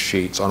the ice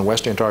sheets on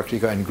West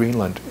Antarctica and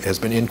Greenland has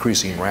been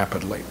increasing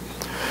rapidly.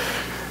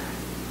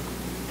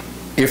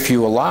 If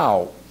you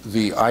allow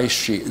the ice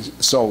sheet,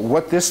 so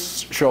what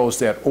this shows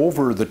that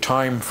over the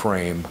time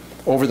frame,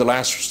 over the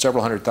last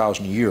several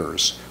 100,000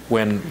 years,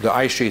 when the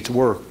ice sheets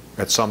were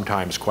at some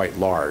times quite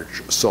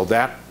large, so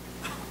that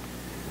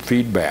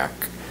feedback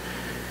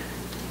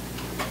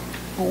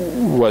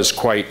was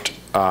quite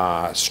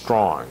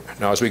strong.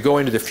 Now, as we go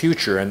into the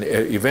future, and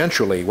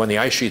eventually when the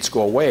ice sheets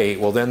go away,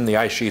 well, then the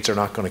ice sheets are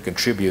not going to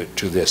contribute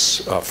to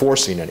this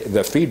forcing,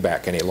 the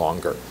feedback any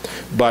longer.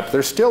 But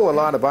there's still a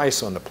lot of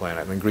ice on the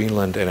planet in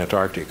Greenland and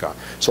Antarctica.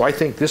 So I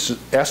think this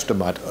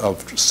estimate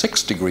of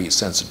 6 degrees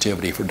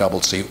sensitivity for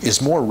double C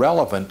is more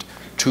relevant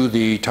to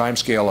the time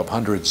scale of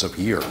hundreds of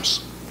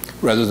years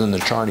rather than the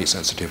Charney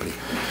sensitivity.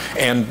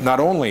 And not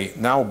only,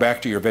 now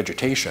back to your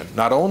vegetation,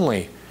 not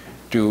only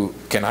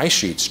can ice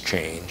sheets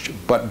change,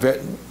 but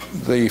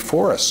the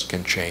forests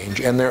can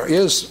change, and there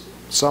is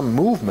some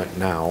movement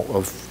now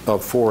of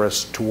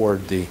forests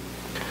toward the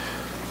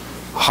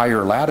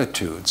higher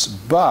latitudes,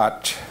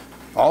 but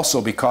also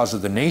because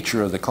of the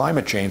nature of the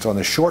climate change, on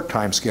the short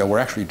time scale, we're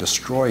actually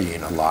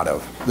destroying a lot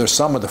of, there's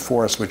some of the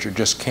forests which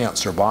just can't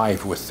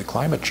survive with the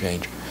climate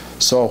change.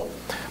 So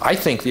I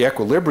think the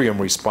equilibrium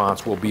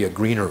response will be a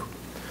greener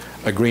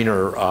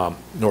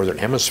northern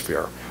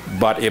hemisphere,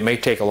 but it may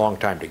take a long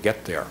time to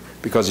get there,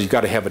 because you've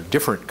got to have a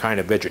different kind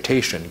of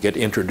vegetation get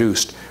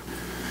introduced.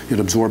 It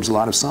absorbs a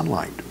lot of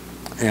sunlight.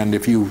 And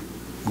if you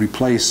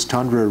replace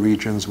tundra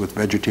regions with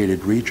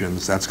vegetated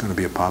regions, that's going to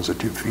be a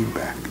positive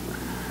feedback.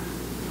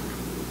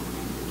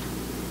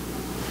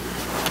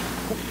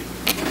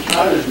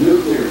 How does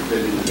nuclear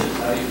fit into this?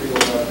 How do you feel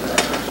about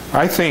that?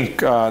 I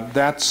think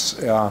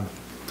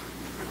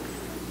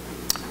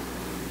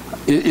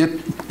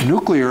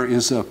nuclear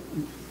is a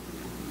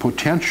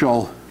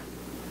potential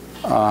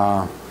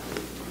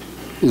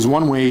is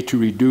one way to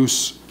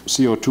reduce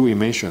CO2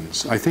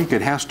 emissions. I think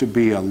it has to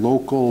be a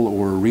local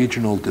or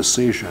regional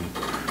decision.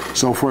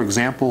 So, for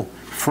example,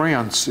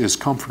 France is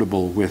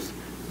comfortable with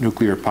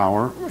nuclear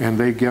power, and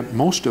they get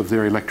most of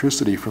their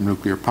electricity from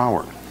nuclear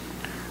power.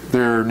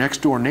 Their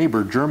next door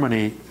neighbor,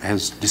 Germany,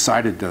 has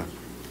decided to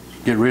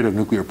get rid of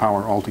nuclear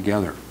power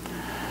altogether.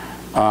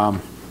 And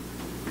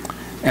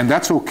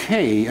that's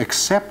okay,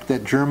 except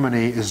that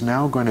Germany is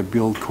now going to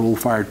build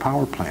coal-fired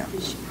power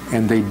plants.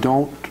 And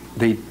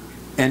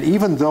and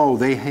even though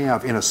they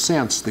have, in a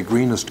sense, the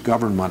greenest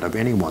government of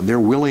anyone, they're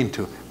willing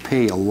to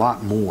pay a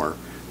lot more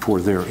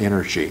for their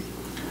energy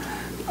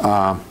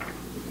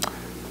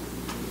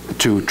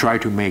to try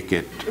to make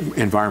it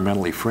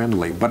environmentally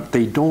friendly. But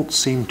they don't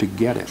seem to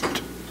get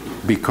it,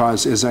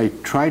 because as I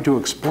tried to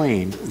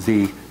explain,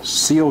 the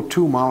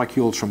CO2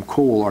 molecules from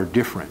coal are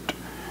different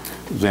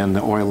than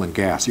the oil and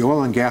gas. The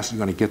oil and gas is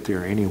going to get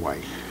there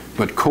anyway.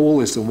 But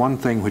coal is the one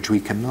thing which we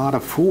cannot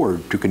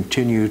afford to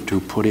continue to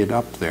put it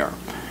up there,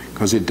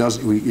 because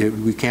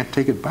we can't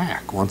take it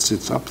back once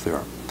it's up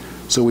there.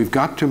 So we've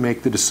got to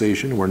make the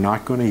decision we're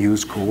not going to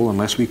use coal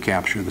unless we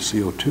capture the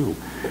CO2.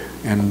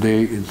 And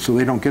so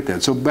they don't get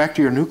that. So back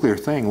to your nuclear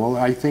thing, well,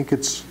 I think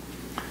it's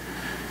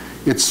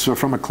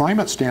from a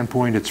climate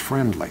standpoint, it's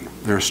friendly.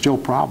 There are still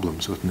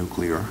problems with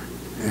nuclear.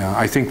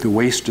 I think the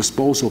waste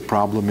disposal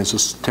problem is a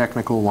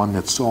technical one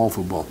that's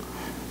solvable.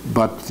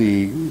 But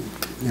the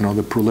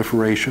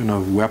proliferation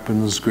of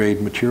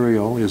weapons-grade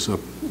material is a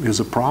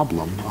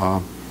problem.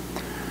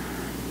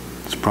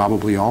 It's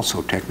probably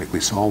also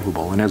technically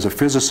solvable. And as a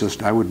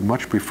physicist, I would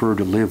much prefer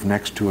to live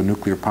next to a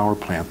nuclear power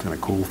plant than a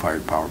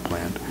coal-fired power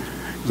plant.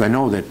 Because I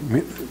know that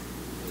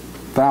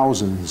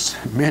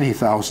many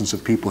thousands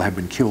of people have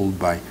been killed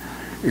by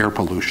air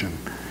pollution,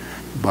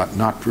 but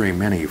not very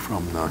many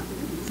from the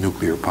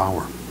nuclear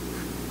power.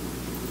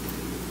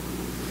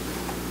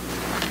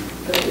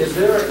 Is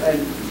there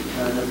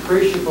an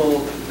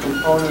appreciable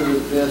component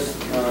of this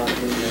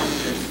in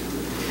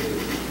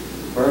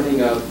the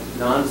burning of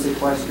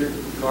non-sequestered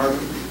carbon?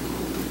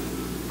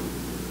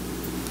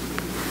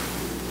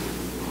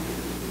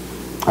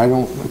 I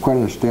don't quite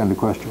understand the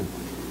question.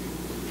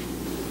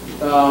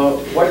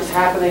 What's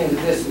happening to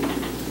this?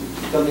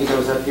 Something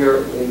goes up here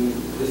in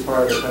this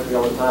part of the country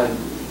all the time,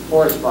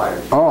 forest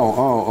fires.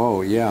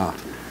 Oh, yeah.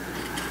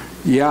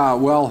 Yeah,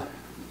 well,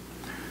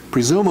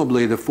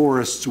 presumably the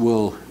forests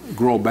will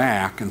grow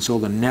back, and so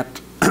the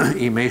net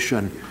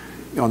emission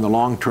on the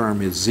long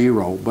term is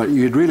zero. But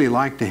you'd really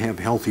like to have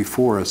healthy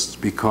forests,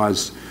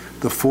 because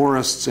the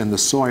forests and the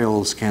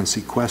soils can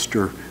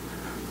sequester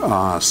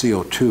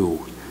CO2.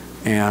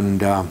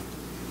 And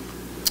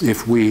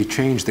if we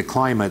change the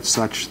climate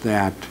such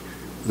that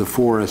the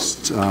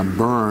forests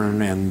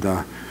burn and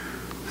the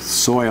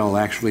soil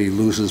actually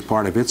loses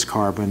part of its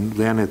carbon,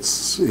 then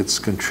it's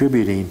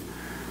contributing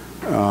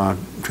to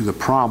the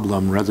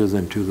problem rather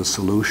than to the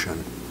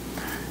solution.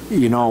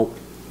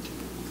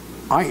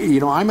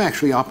 I'm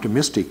actually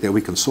optimistic that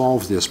we can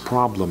solve this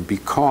problem,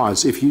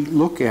 because if you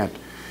look at,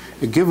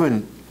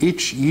 given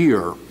each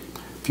year,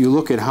 if you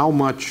look at how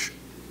much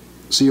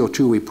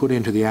CO2 we put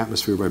into the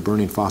atmosphere by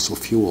burning fossil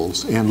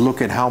fuels and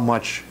look at how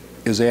much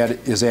is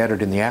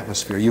added in the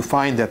atmosphere, you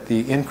find that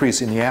the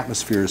increase in the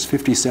atmosphere is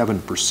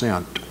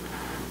 57%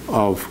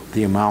 of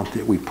the amount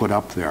that we put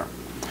up there.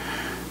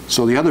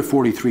 So the other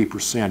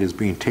 43% is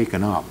being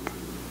taken up,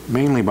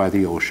 mainly by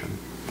the ocean.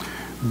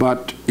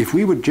 But if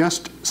we would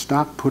just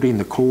stop putting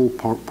the coal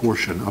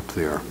portion up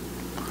there,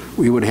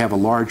 we would have a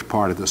large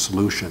part of the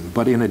solution.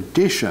 But in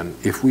addition,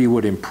 if we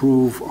would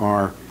improve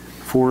our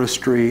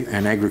forestry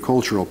and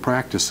agricultural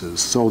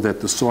practices so that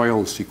the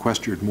soil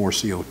sequestered more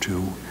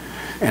CO2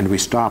 and we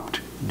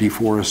stopped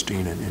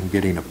deforesting and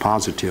getting a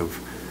positive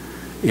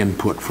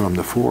input from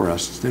the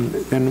forests,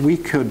 then we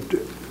could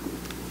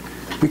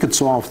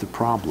solve the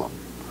problem.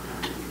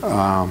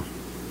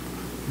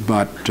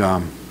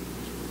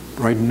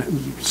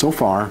 So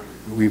far,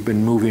 we've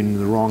been moving in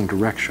the wrong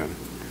direction,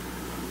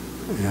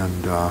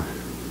 and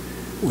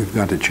we've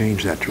got to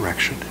change that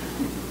direction.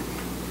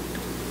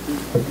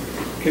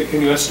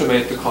 Can you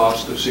estimate the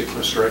cost of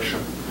sequestration,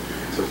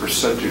 the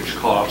percentage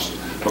cost?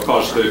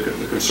 Because the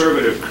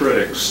conservative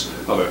critics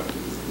of a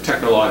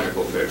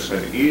technological fix,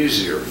 an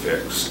easier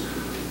fix,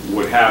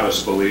 would have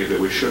us believe that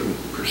we shouldn't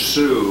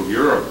pursue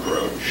your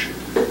approach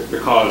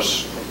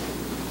because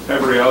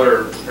every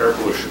other air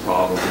pollution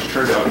problem has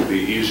turned out to be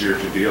easier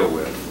to deal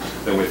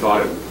with than we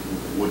thought it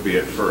would be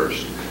at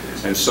first.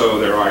 And so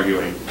they're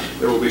arguing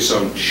there will be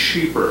some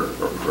cheaper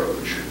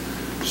approach.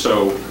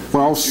 So,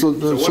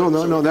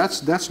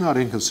 that's not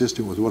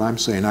inconsistent with what I'm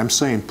saying. I'm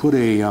saying put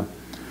a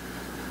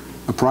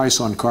price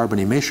on carbon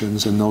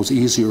emissions, and those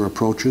easier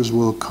approaches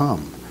will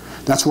come.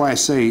 That's why I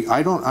say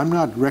I'm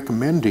not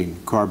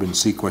recommending carbon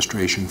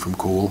sequestration from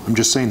coal. I'm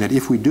just saying that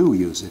if we do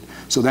use it,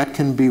 so that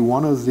can be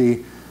one of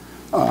the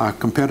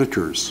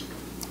competitors,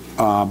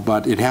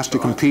 but it has to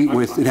compete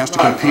with wind.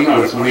 I'm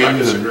not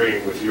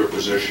disagreeing with your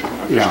position.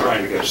 I'm just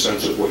trying to get a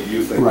sense of what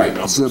you think. Right.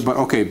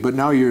 But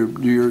now your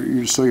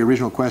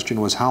original question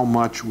was how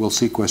much will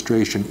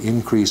sequestration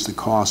increase the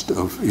cost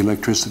of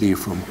electricity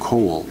from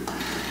coal?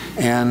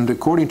 And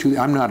according to,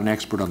 I'm not an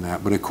expert on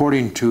that, but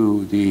according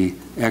to the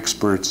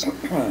experts,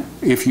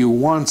 if you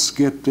once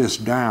get this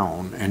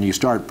down and you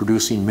start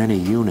producing many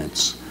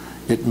units,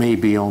 it may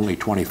be only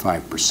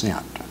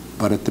 25%.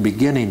 But at the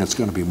beginning, it's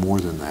going to be more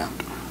than that.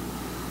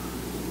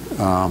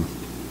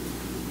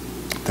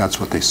 That's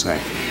what they say.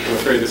 I'm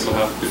afraid this will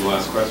have to be the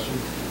last question.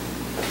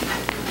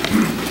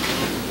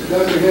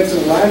 Dr.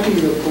 Hansen,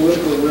 lacking the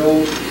political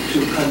will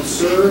to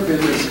conserve in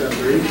this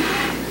country,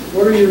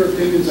 what are your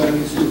opinions on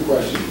these two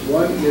questions?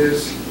 One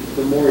is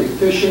the more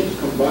efficient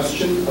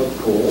combustion of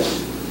coal,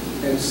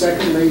 and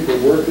secondly, the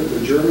work that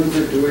the Germans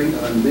are doing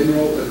on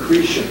mineral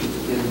accretion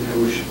in the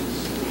oceans.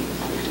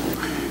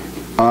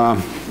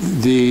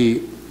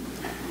 The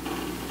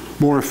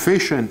more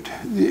efficient,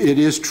 it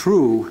is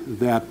true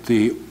that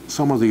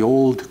some of the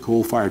old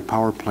coal-fired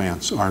power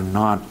plants are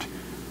not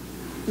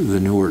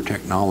the newer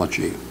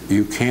technology.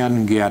 You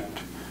can get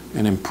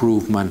an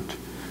improvement.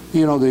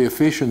 You know, the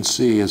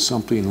efficiency is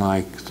something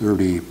like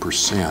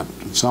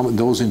 30%. Some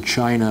those in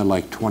China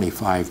like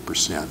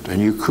 25%, and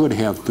you could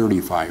have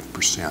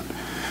 35%.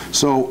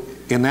 So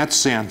in that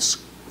sense,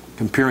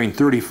 comparing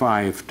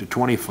 35 to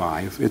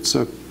 25, it's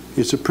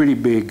a pretty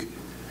big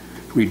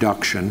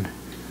reduction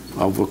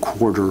of a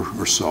quarter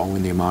or so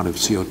in the amount of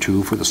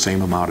CO2 for the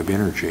same amount of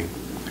energy.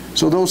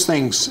 So those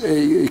things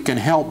it can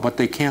help, but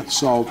they can't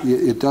solve.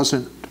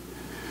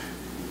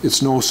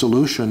 It's no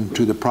solution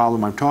to the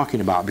problem I'm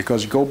talking about,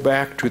 because go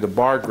back to the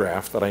bar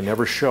graph that I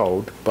never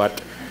showed,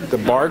 but the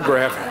bar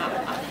graph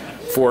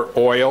for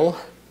oil,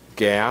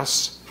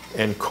 gas,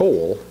 and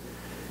coal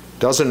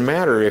doesn't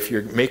matter if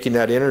you're making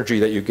that energy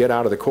that you get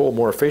out of the coal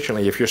more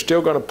efficiently. If you're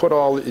still going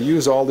to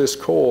use all this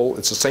coal,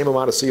 it's the same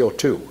amount of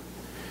CO2.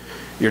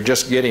 You're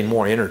just getting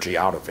more energy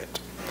out of it.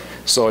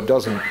 So it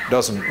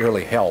doesn't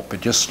really help.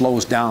 It just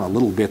slows down a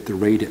little bit the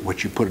rate at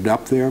which you put it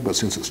up there, but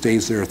since it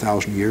stays there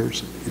 1,000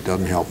 years, it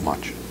doesn't help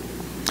much.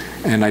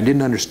 And I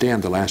didn't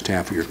understand the last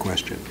half of your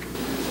question.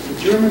 The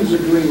Germans are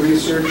doing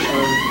research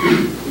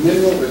on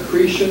mineral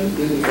accretion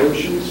in the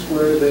oceans,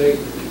 where they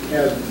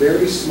have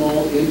very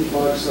small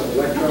influx of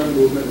electron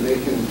movement, and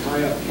they can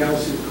tie up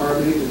calcium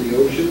carbonate in the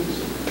oceans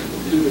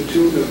to the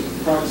tune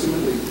of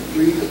approximately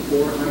 300 to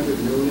 400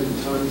 million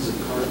tons of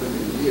carbon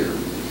a year.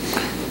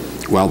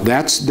 Well,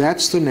 that's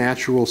the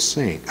natural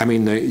sink. I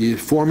mean,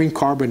 forming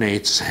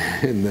carbonates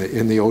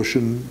in the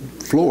ocean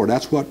floor.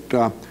 That's what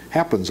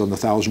happens on the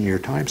 1,000-year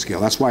time scale.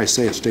 That's why I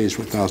say it stays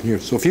for 1,000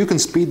 years. So if you can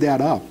speed that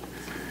up,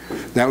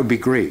 that would be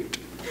great.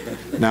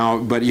 Now,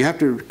 but you have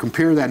to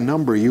compare that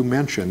number you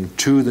mentioned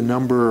to the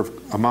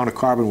amount of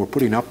carbon we're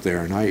putting up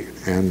there,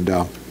 and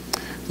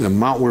the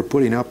amount we're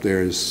putting up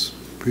there is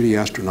pretty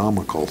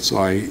astronomical.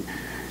 So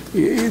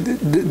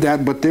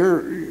but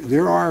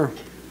there are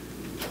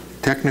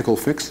technical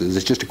fixes.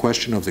 It's just a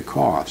question of the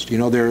cost. You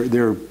know,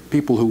 there are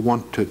people who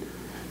want to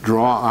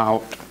draw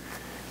out,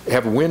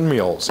 have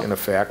windmills in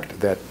effect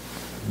that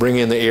bring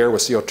in the air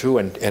with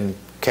CO2 and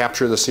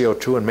capture the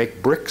CO2 and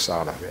make bricks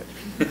out of it.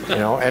 You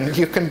know, and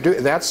you can do,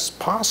 that's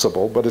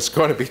possible, but it's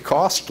going to be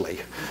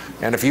costly.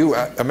 And if you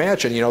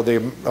imagine, you know,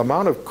 the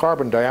amount of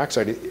carbon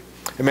dioxide,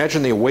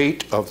 imagine the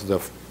weight of the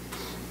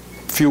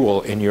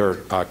fuel in your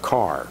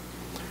car.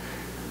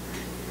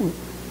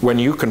 When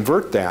you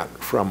convert that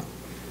from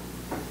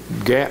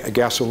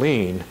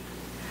gasoline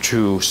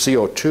to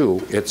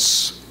CO2,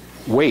 its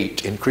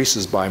weight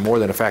increases by more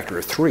than a factor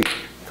of 3,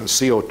 because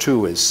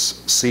CO2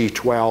 is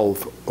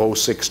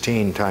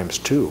C12O16 times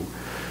 2.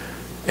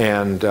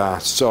 And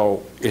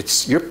so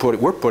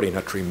we're putting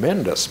a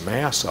tremendous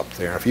mass up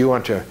there. If you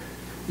want to,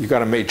 you got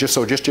to make,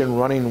 just in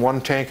running one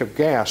tank of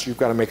gas, you've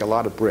got to make a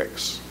lot of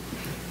bricks.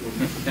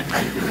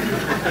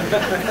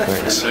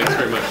 Thanks. Thanks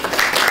very much.